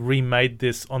recently remade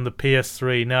this on the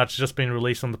PS3. Now it's just been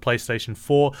released on the PlayStation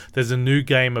 4. There's a new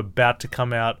game about to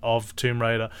come out of Tomb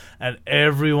Raider, and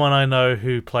everyone I know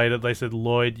who played it, they said,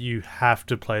 Lloyd, you have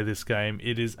to play this game.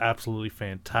 It is absolutely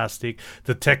fantastic.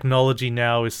 The technology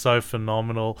now is so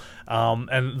phenomenal,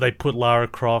 and they put Lara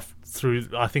Croft through,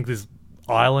 I think, this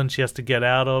island she has to get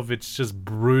out of. It's just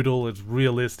brutal. It's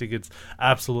realistic. It's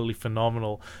absolutely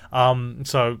phenomenal.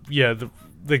 So yeah,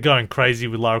 they're going crazy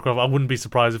with Lara Croft. I wouldn't be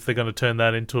surprised if they're going to turn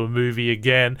that into a movie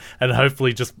again, and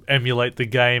hopefully just emulate the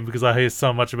game, because I hear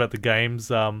so much about the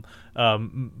game's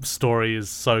story is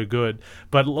so good.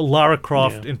 But Lara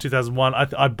Croft in 2001,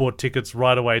 I bought tickets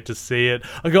right away to see it.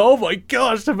 I go, oh my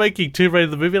gosh, they're making Tomb Raider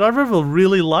the movie, and I remember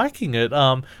really liking it.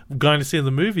 Going to see it in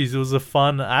the movies, it was a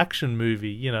fun action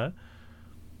movie,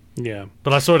 Yeah.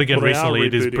 But I saw it again Well, they are recently.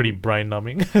 It is rebooting- pretty brain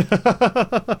numbing.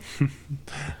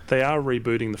 They are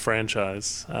rebooting the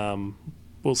franchise.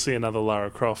 We'll see another Lara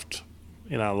Croft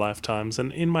in our lifetimes.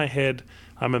 And in my head,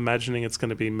 I'm imagining it's going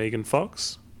to be Megan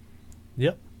Fox,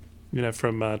 Yep.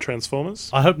 from Transformers.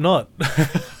 I hope not.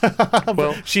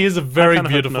 Well, she is a very kinda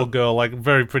hope beautiful not. girl, like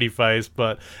very pretty face.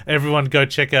 But everyone go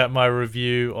check out my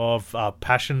review of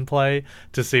Passion Play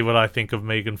to see what I think of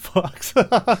Megan Fox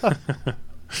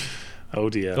Oh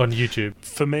dear. on YouTube.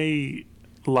 For me,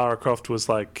 Lara Croft was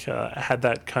like had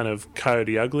that kind of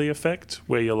Coyote Ugly effect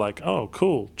where you're like, oh,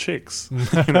 cool, chicks.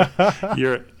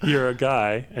 You're a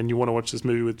guy and you want to watch this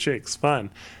movie with chicks, fine.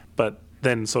 But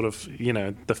then sort of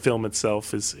the film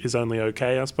itself is only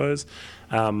okay, I suppose.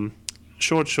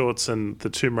 Short shorts and the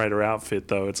Tomb Raider outfit,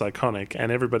 though, it's iconic,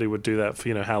 and everybody would do that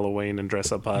for Halloween and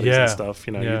dress up parties Yeah, and stuff.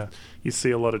 yeah. You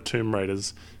see a lot of Tomb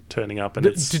Raiders turning up, and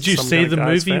it's Did you some see kind of the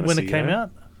guy's movie when fantasy, it came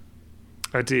out?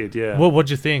 I did, yeah. Well,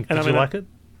 what'd you think? And Did I you mean, like it?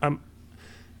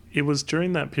 It was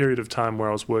during that period of time where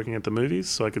I was working at the movies,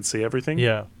 so I could see everything.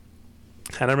 Yeah.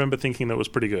 And I remember thinking that was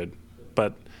pretty good,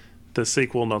 but the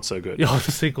sequel not so good. Oh,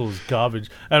 the sequel is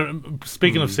garbage. And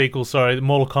speaking of sequels, sorry,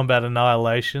 Mortal Kombat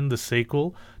Annihilation, the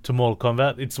sequel to Mortal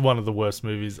Kombat, it's one of the worst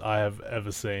movies I have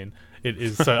ever seen. It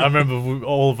is so. I remember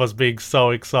all of us being so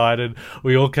excited.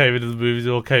 We all came into the movies.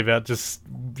 We all came out just,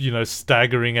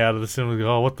 staggering out of the cinema. Like,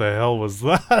 oh, what the hell was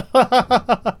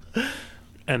that?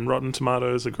 And Rotten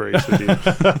Tomatoes agrees with you.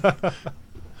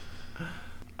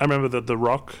 I remember that The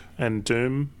Rock and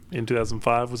Doom in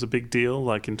 2005 was a big deal,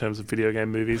 like in terms of video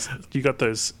game movies. You got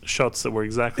those shots that were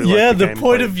exactly like Yeah, the the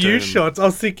point gameplay of view Doom. shots. I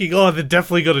was thinking, oh, they're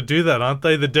definitely got to do that, aren't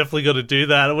they? They're definitely got to do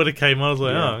that. And when it came on, I was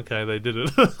like, Yeah. oh, okay, they did it.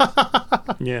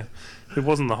 Yeah. It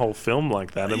wasn't the whole film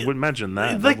like that. I would imagine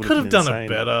that. They That would could have been done insane. it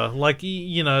better. Like,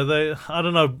 I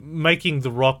don't know, making The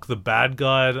Rock the bad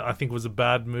guy, I think was a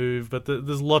bad move. But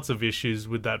there's lots of issues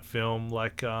with that film.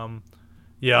 Like, I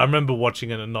remember watching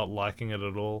it and not liking it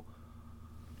at all.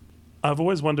 I've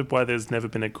always wondered why there's never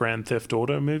been a Grand Theft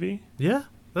Auto movie. Yeah,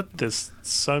 There's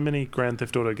so many Grand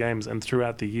Theft Auto games, and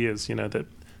throughout the years, that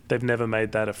they've never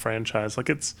made that a franchise. Like,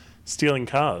 it's stealing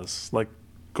cars. Like,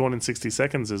 Gone in 60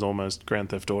 Seconds is almost Grand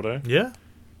Theft Auto. yeah.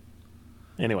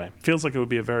 Anyway, feels like it would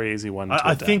be a very easy one to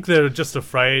I adapt. think they're just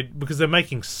afraid because they're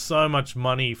making so much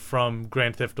money from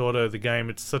Grand Theft Auto, the game.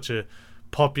 It's such a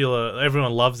popular,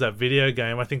 everyone loves that video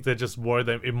game. I think they're just worried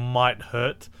that it might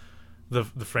hurt the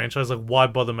franchise. Like, why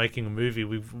bother making a movie?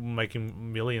 We're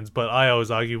making millions. But I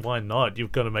always argue, why not?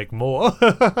 You've got to make more.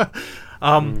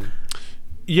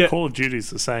 Yeah. Call of Duty's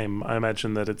the same. I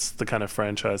imagine that it's the kind of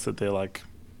franchise that they're like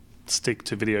stick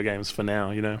to video games for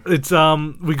now, you know? It's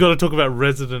we got to talk about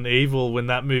Resident Evil when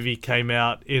that movie came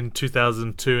out in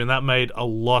 2002, and that made a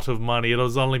lot of money. It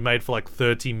was only made for like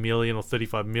 30 million or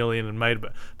 35 million, and made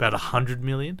about 100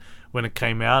 million when it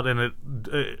came out, and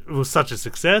it was such a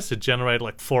success. It generated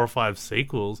like 4 or 5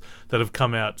 sequels that have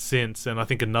come out since, and I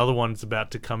think another one's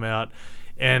about to come out.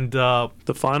 And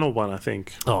the final one, I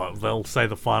think. Oh, they'll say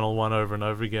the final one over and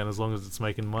over again as long as it's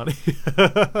making money.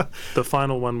 The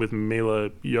final one with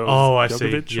Mila Yep.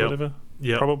 Jovovich or whatever.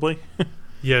 Yep. Probably.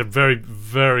 Yeah, very,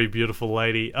 very beautiful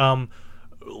lady.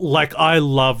 Like, I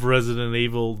love Resident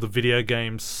Evil, the video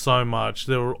games, so much.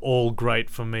 They were all great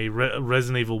for me.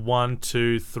 Resident Evil 1,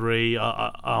 2, 3,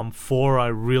 4 I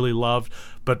really loved.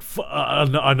 But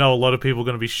I know a lot of people are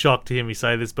going to be shocked to hear me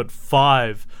say this, but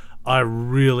 5... I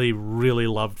really, really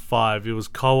loved 5. It was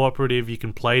cooperative, you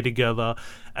can play together,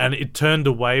 and it turned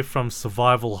away from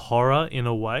survival horror in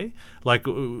a way. Like,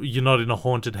 you're not in a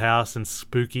haunted house and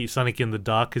spooky, Sonic in the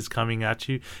Dark is coming at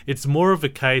you. It's more of a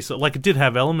case, like, it did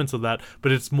have elements of that,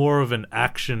 but it's more of an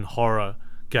action horror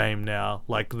game now,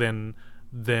 like, than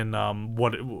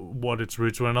what its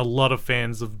roots were, and a lot of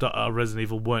fans of Resident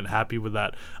Evil weren't happy with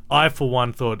that. I, for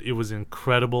one, thought it was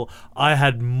incredible. I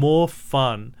had more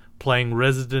fun playing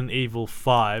Resident Evil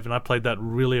 5, and I played that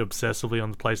really obsessively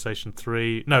on the PlayStation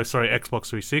 3, Xbox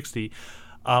 360.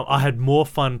 I had more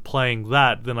fun playing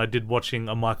that than I did watching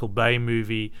a Michael Bay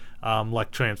movie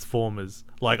like Transformers.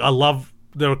 Like,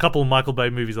 there are a couple of Michael Bay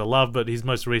movies I love, but his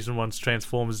most recent one's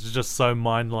Transformers is just so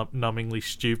mind-numbingly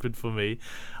stupid for me.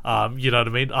 You know what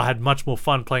I mean? I had much more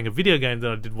fun playing a video game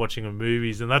than I did watching a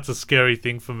movies, and that's a scary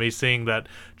thing for me, seeing that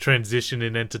transition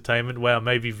in entertainment. Wow,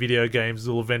 maybe video games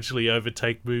will eventually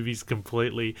overtake movies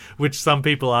completely, which some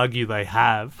people argue they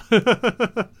have.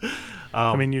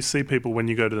 I mean, you see people when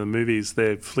you go to the movies,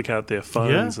 they flick out their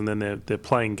phones and then they're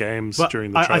playing games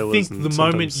during the trailers. I think the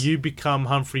moment you become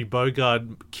Humphrey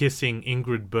Bogart kissing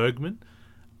Ingrid Bergman,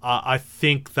 I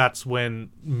think that's when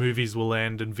movies will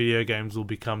end and video games will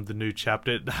become the new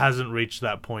chapter. It hasn't reached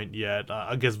that point yet.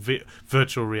 I guess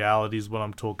virtual reality is what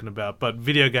I'm talking about. But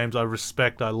video games I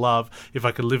respect, I love. If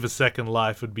I could live a second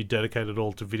life, it would be dedicated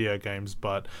all to video games.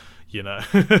 But, you know.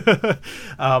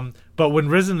 But when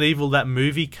Resident Evil, that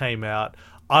movie, came out,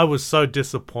 I was so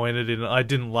disappointed in it. I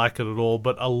didn't like it at all.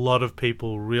 But a lot of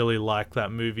people really liked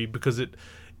that movie because it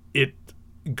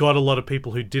got a lot of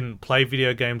people who didn't play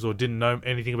video games or didn't know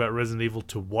anything about Resident Evil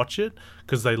to watch it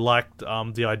because they liked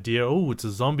the idea, it's a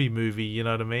zombie movie, you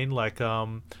know what I mean? Like,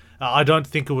 I don't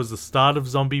think it was the start of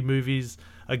zombie movies.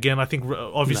 Again, I think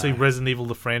obviously Resident Evil,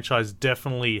 the franchise,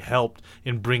 definitely helped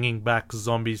in bringing back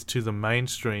zombies to the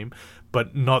mainstream,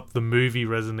 but not the movie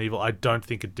Resident Evil. I don't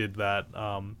think it did that.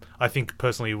 I think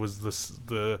personally it was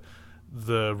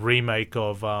the remake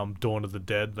of Dawn of the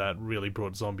Dead that really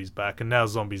brought zombies back, and now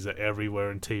zombies are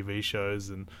everywhere in TV shows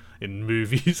and in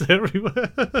movies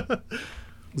everywhere.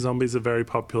 Zombies are very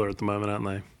popular at the moment, aren't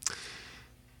they?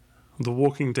 The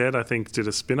Walking Dead, I think, did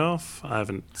a spin-off. I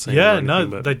haven't seen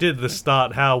it. They did the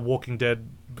start, how Walking Dead,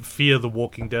 Fear the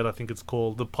Walking Dead, I think it's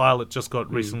called. The pilot just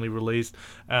got recently released,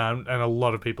 and a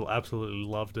lot of people absolutely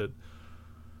loved it.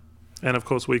 And of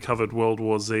course, we covered World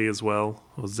War Z as well,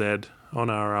 or Z, on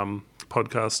our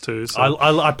podcast too. So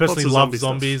I personally love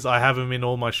zombies. Stuff. I have them in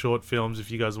all my short films. If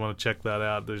you guys want to check that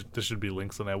out, there should be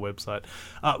links on our website.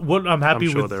 What I'm happy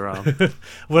I'm sure with, there are.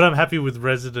 what I'm happy with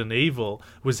Resident Evil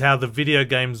was how the video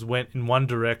games went in one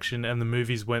direction and the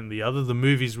movies went in the other. The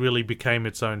movies really became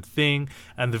its own thing,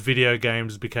 and the video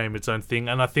games became its own thing.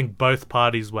 And I think both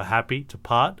parties were happy to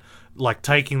part. Like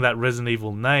taking that Resident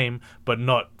Evil name, but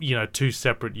not, two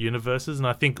separate universes. And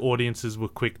I think audiences were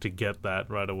quick to get that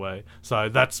right away. So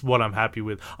that's what I'm happy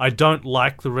with. I don't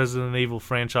like the Resident Evil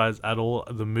franchise at all,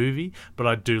 the movie, but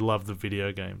I do love the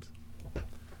video games.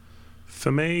 For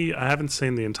me, I haven't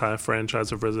seen the entire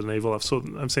franchise of Resident Evil. I've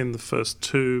seen the first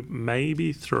 2,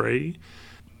 maybe 3,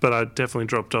 but I definitely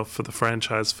dropped off for the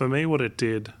franchise. For me, what it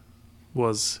did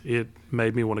was it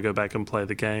made me want to go back and play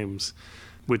the games,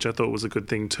 which I thought was a good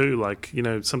thing too. Like,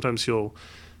 sometimes you'll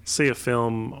see a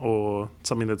film or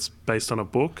something that's based on a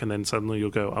book and then suddenly you'll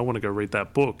go, I want to go read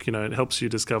that book. It helps you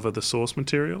discover the source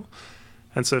material.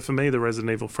 And so for me, the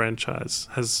Resident Evil franchise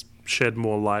has shed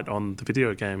more light on the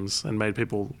video games and made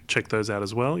people check those out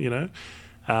as well,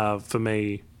 For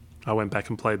me, I went back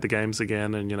and played the games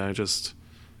again and, just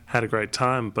had a great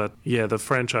time. But yeah, the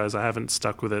franchise, I haven't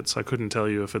stuck with it, so I couldn't tell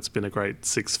you if it's been a great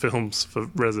 6 films for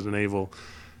Resident Evil.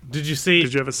 Did you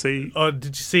ever see? Did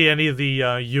you see any of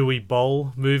the Yui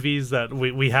Boll movies? That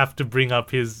we have to bring up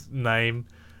his name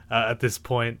at this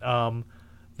point.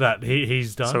 That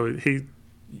he's done. So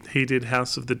He did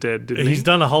House of the Dead, didn't He's he?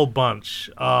 done a whole bunch.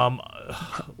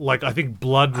 Like I think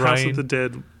Blood Rain. House of the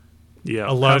Dead.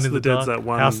 Yeah, Alone House in of the the Dead's Dark. that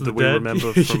one House of that the we Dead.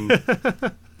 remember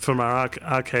from our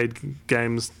arcade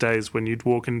games days when you'd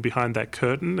walk in behind that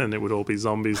curtain and it would all be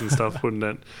zombies and stuff, wouldn't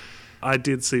it? I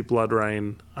did see Blood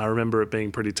Rain. I remember it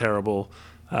being pretty terrible.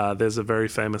 There's a very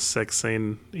famous sex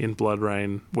scene in Blood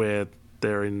Rain where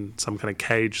they're in some kind of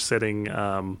cage setting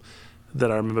that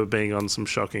I remember being on some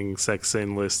shocking sex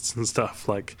scene lists and stuff.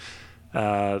 Like,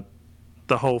 the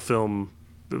whole film,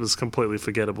 it was completely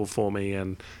forgettable for me,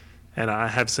 and I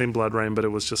have seen Blood Rain, but it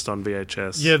was just on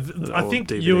VHS. Yeah, I or think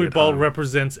DVD Uwe at Boll home.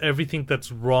 represents everything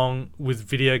that's wrong with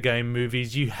video game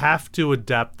movies. You have to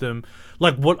adapt them.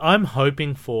 Like, what I'm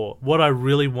hoping for, what I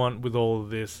really want with all of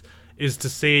this, is to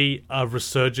see a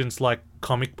resurgence like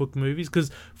comic book movies.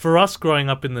 Because for us growing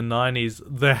up in the 90s,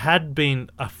 there had been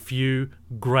a few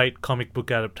great comic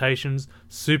book adaptations.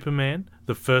 Superman,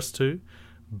 the first two,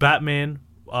 Batman,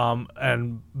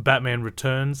 and Batman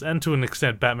Returns, and to an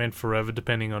extent Batman Forever,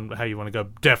 depending on how you want to go.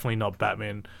 Definitely not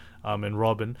Batman and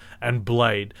Robin, and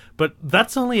Blade. But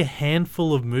that's only a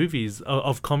handful of movies,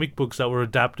 of comic books that were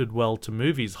adapted well to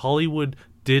movies. Hollywood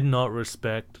did not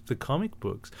respect the comic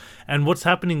books. And what's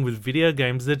happening with video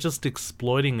games, they're just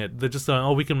exploiting it. They're just saying,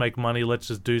 oh, we can make money, let's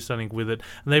just do something with it.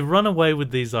 And they've run away with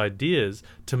these ideas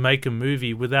to make a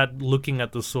movie without looking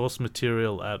at the source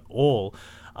material at all.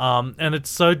 And it's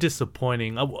so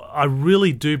disappointing. I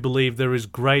really do believe there is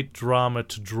great drama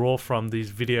to draw from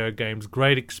these video games,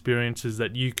 great experiences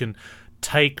that you can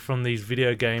take from these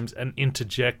video games and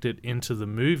interject it into the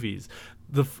movies.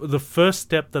 The first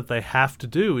step that they have to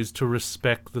do is to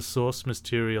respect the source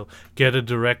material, get a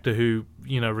director who,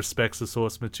 respects the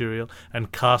source material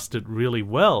and cast it really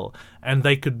well, and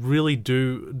they could really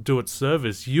do it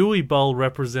service. Uwe Boll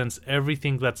represents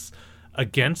everything that's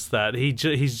against that.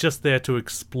 He's just there to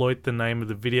exploit the name of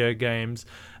the video games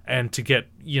and to get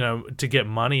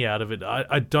money out of it.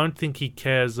 I don't think he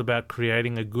cares about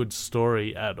creating a good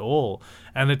story at all,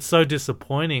 and it's so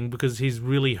disappointing because he's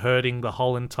really hurting the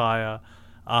whole entire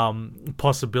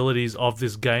possibilities of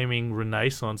this gaming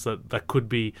renaissance that could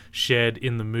be shared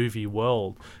in the movie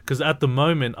world. Because at the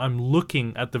moment, I'm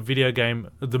looking at the video game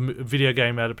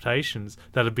adaptations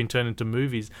that have been turned into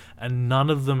movies, and none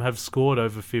of them have scored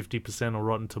over 50% on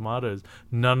Rotten Tomatoes.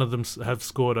 None of them have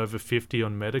scored over 50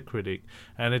 on Metacritic,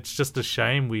 and it's just a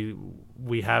shame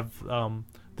we have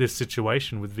this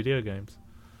situation with video games.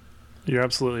 You're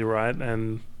absolutely right,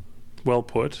 and well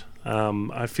put.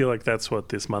 I feel like that's what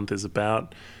this month is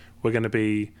about. We're going to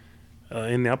be,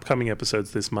 in the upcoming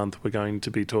episodes this month, we're going to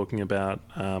be talking about,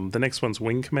 the next one's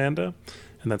Wing Commander,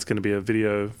 and that's going to be a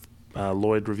video,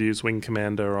 Lloyd reviews Wing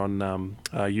Commander on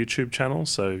our YouTube channel,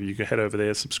 so you can head over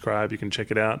there, subscribe, you can check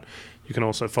it out. You can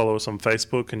also follow us on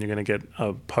Facebook, and you're going to get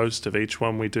a post of each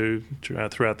one we do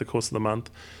throughout the course of the month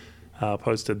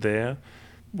posted there.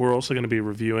 We're also going to be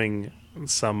reviewing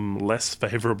some less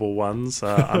favourable ones.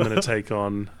 I'm going to take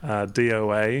on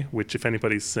DOA, which, if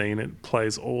anybody's seen, it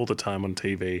plays all the time on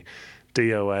TV.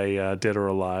 DOA, Dead or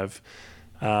Alive.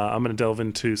 I'm going to delve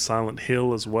into Silent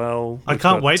Hill as well. I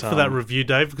can't wait for that review,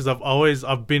 Dave, because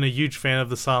I've been a huge fan of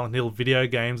the Silent Hill video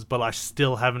games, but I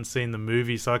still haven't seen the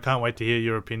movie, so I can't wait to hear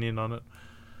your opinion on it.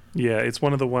 Yeah, it's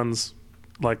one of the ones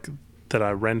that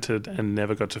I rented and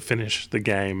never got to finish the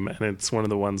game, and it's one of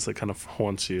the ones that kind of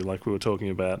haunts you, like we were talking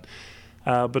about.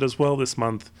 But as well, this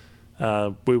month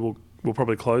we'll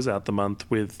probably close out the month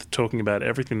with talking about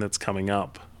everything that's coming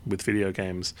up with video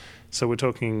games. So we're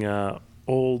talking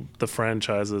all the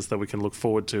franchises that we can look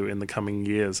forward to in the coming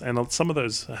years, and some of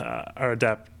those are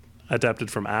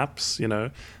adapted from apps.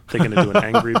 They're going to do an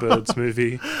Angry Birds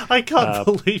movie. I can't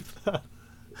believe that.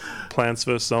 Plants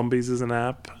vs. Zombies is an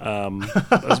app.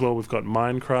 As well, we've got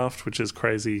Minecraft, which is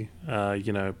crazy,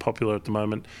 popular at the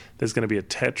moment. There's going to be a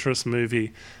Tetris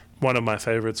movie. One of my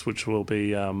favorites, which will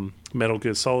be Metal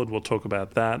Gear Solid. We'll talk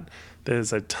about that.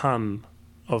 There's a ton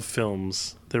of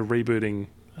films. They're rebooting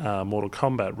Mortal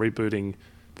Kombat, rebooting,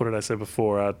 what did I say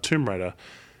before, Tomb Raider.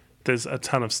 There's a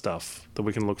ton of stuff that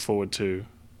we can look forward to,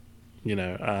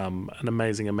 an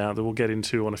amazing amount that we'll get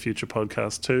into on a future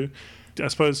podcast too. I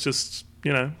suppose just,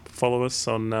 follow us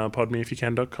on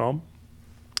podmeifyoucan.com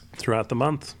throughout the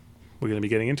month. We're going to be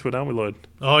getting into it, aren't we, Lloyd?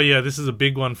 Oh, yeah, this is a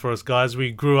big one for us, guys. We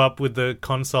grew up with the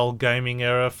console gaming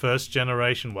era, first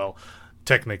generation. Well,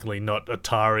 technically not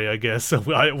Atari, I guess.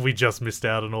 We just missed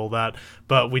out on all that.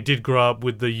 But we did grow up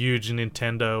with the huge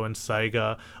Nintendo and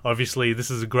Sega. Obviously, this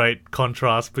is a great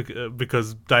contrast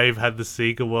because Dave had the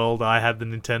Sega world, I had the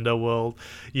Nintendo world,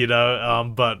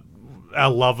 but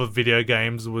our love of video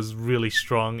games was really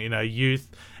strong in our youth,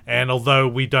 And although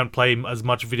we don't play as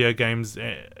much video games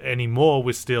anymore,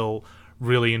 we're still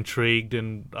really intrigued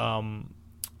and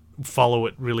follow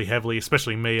it really heavily,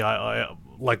 especially me. I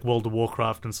like World of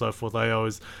Warcraft and so forth. I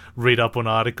always read up on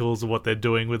articles of what they're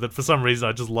doing with it. For some reason,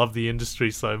 I just love the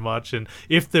industry so much. And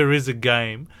if there is a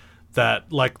game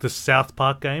that, like the South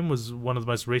Park game was one of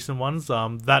the most recent ones,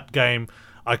 that game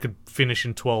I could finish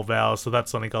in 12 hours, so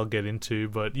that's something I'll get into.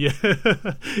 But yeah,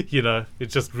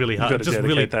 it's just really hard. You've got to just dedicate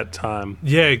really, that time.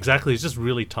 Yeah, exactly. It's just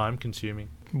really time consuming.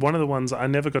 One of the ones I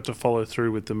never got to follow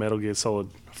through with the Metal Gear Solid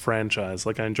franchise.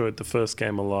 Like, I enjoyed the first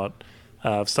game a lot.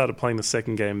 I've started playing the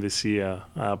second game this year,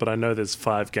 but I know there's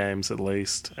 5 games at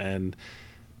least, and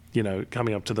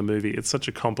coming up to the movie, it's such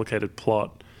a complicated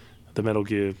plot, the Metal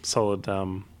Gear Solid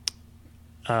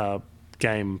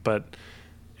game, but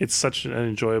it's such an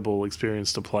enjoyable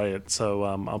experience to play it. So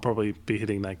I'll probably be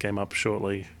hitting that game up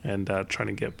shortly and trying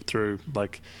to get through.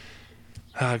 Like,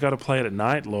 I got to play it at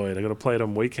night, Lloyd. I got to play it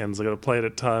on weekends. I got to play it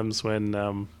at times when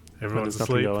Everyone's there's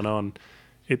nothing asleep. going on.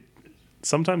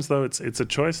 Sometimes though it's a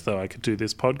choice though. I could do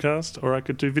this podcast or I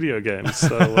could do video games.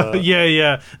 So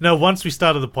yeah. No, once we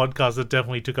started the podcast, it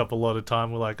definitely took up a lot of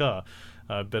time. We're like, I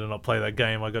better not play that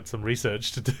game. I got some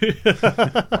research to do.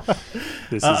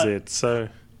 this is it. So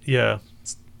yeah.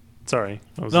 Sorry.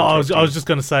 I was just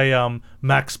going to say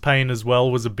Max Payne as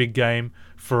well was a big game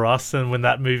for us, and when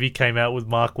that movie came out with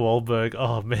Mark Wahlberg,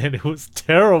 oh man, it was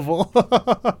terrible.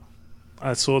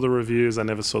 I saw the reviews. I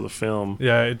never saw the film.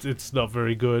 Yeah, it's not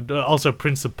very good. Also,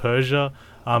 Prince of Persia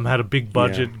had a big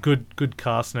budget, good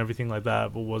cast and everything like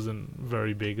that, but wasn't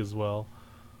very big as well.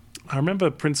 I remember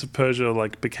Prince of Persia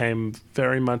became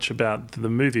very much about the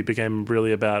movie became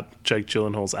really about Jake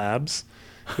Gyllenhaal's abs.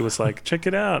 It was like, check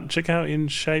it out. Check how in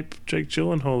shape Jake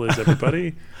Gyllenhaal is,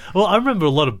 everybody. Well, I remember a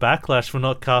lot of backlash for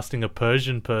not casting a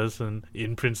Persian person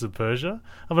in Prince of Persia.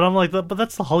 But I'm like, but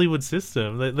that's the Hollywood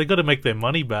system. They got to make their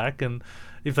money back. And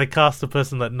if they cast a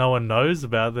person that no one knows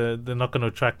about, they're not going to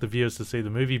attract the viewers to see the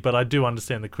movie. But I do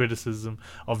understand the criticism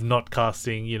of not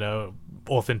casting,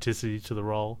 authenticity to the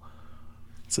role.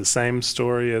 It's the same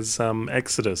story as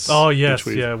Exodus. Oh, yes.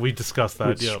 We discussed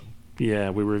that. Yep.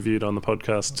 Yeah, we reviewed on the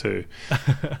podcast too.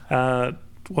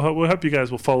 We hope you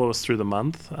guys will follow us through the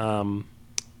month.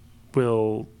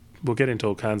 We'll get into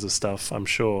all kinds of stuff, I'm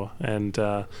sure, and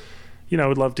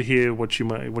we'd love to hear what you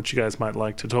guys might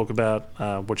like to talk about,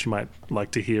 what you might like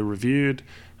to hear reviewed.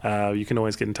 You can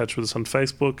always get in touch with us on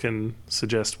Facebook and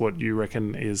suggest what you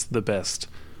reckon is the best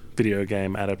video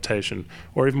game adaptation,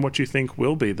 or even what you think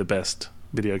will be the best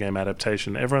video game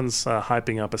adaptation. Everyone's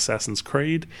hyping up Assassin's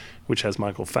Creed, which has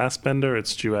Michael Fassbender.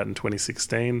 It's due out in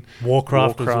 2016.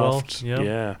 Warcraft as well.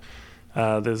 Yep.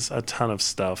 Yeah. There's a ton of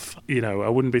stuff. I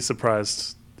wouldn't be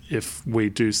surprised if we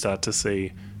do start to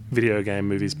see video game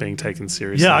movies being taken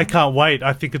seriously. Yeah, I can't wait.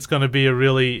 I think it's going to be a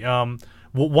really...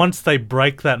 once they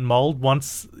break that mold,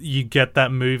 once you get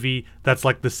that movie that's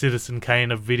like the Citizen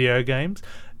Kane of video games,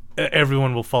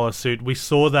 everyone will follow suit. We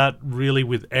saw that really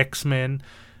with X-Men,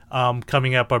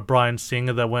 coming out by Bryan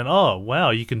Singer, that went, oh wow,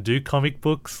 you can do comic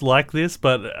books like this.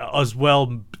 But as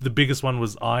well, the biggest one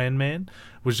was Iron Man,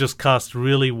 was just cast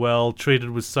really well, treated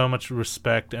with so much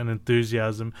respect and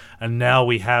enthusiasm, and now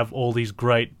we have all these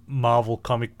great Marvel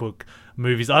comic book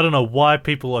movies. I don't know why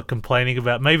people are complaining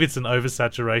about, maybe it's an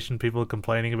oversaturation, people are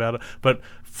complaining about it, but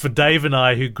for Dave and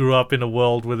I, who grew up in a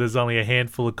world where there's only a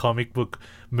handful of comic book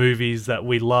movies that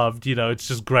we loved, it's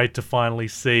just great to finally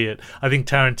see it. I think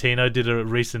Tarantino did a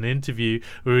recent interview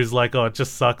where he was like, oh, it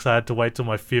just sucks I had to wait till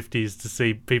my 50s to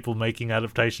see people making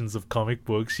adaptations of comic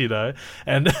books,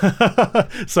 and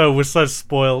so we're so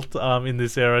spoilt in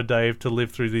this era, Dave, to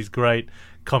live through these great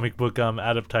comic book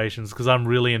adaptations, because I'm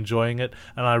really enjoying it,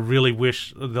 and I really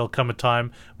wish there'll come a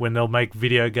time when they'll make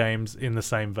video games in the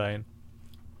same vein.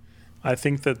 I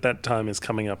think that time is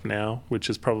coming up now, which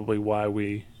is probably why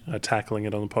we are tackling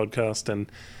it on the podcast,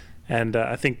 and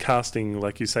I think casting,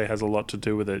 like you say, has a lot to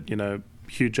do with it.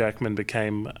 Hugh Jackman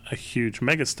became a huge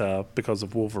megastar because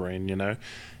of Wolverine.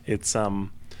 It's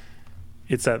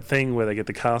that thing where they get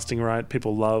the casting right.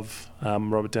 People love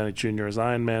Robert Downey Jr. as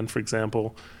Iron Man, for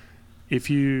example. If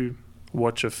you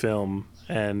watch a film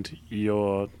and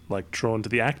you're drawn to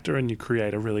the actor and you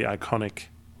create a really iconic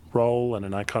role and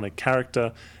an iconic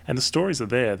character, and the stories are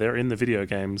there, they're in the video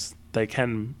games, they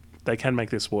can make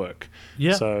this work.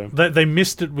 Yeah, so they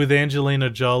missed it with Angelina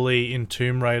Jolie in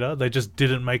Tomb Raider. They just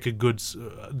didn't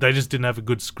have a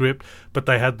good script, but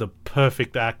they had the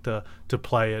perfect actor to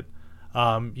play it.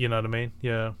 You know what I mean?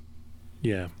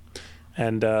 Yeah.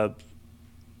 And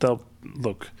they'll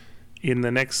look in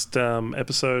the next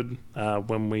episode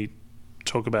when we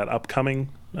talk about upcoming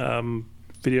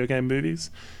video game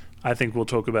movies. I think we'll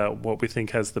talk about what we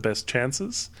think has the best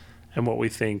chances and what we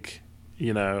think,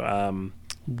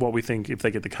 what we think if they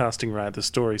get the casting right, the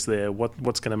story's there,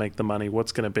 what's going to make the money,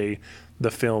 what's going to be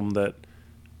the film that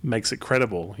makes it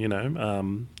credible,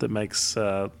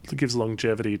 that gives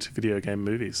longevity to video game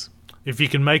movies. If you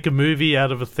can make a movie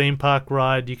out of a theme park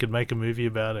ride, you can make a movie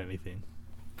about anything.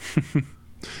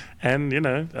 And,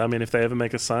 if they ever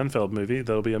make a Seinfeld movie,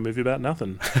 there'll be a movie about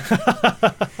nothing.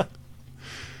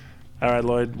 All right,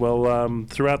 Lloyd. Well,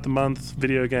 throughout the month,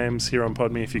 video games here on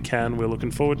Pod Me If You Can. We're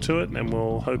looking forward to it, and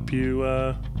we'll hope you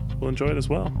will enjoy it as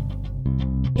well.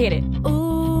 Hit it.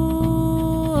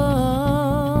 Ooh.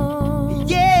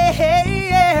 Yeah.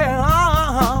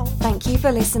 Thank you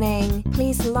for listening.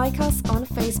 Please like us on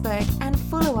Facebook and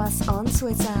follow us on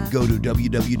Twitter. Go to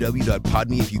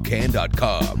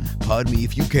www.podmeifyoucan.com. Pod Me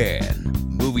If You Can.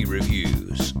 Movie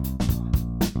reviews.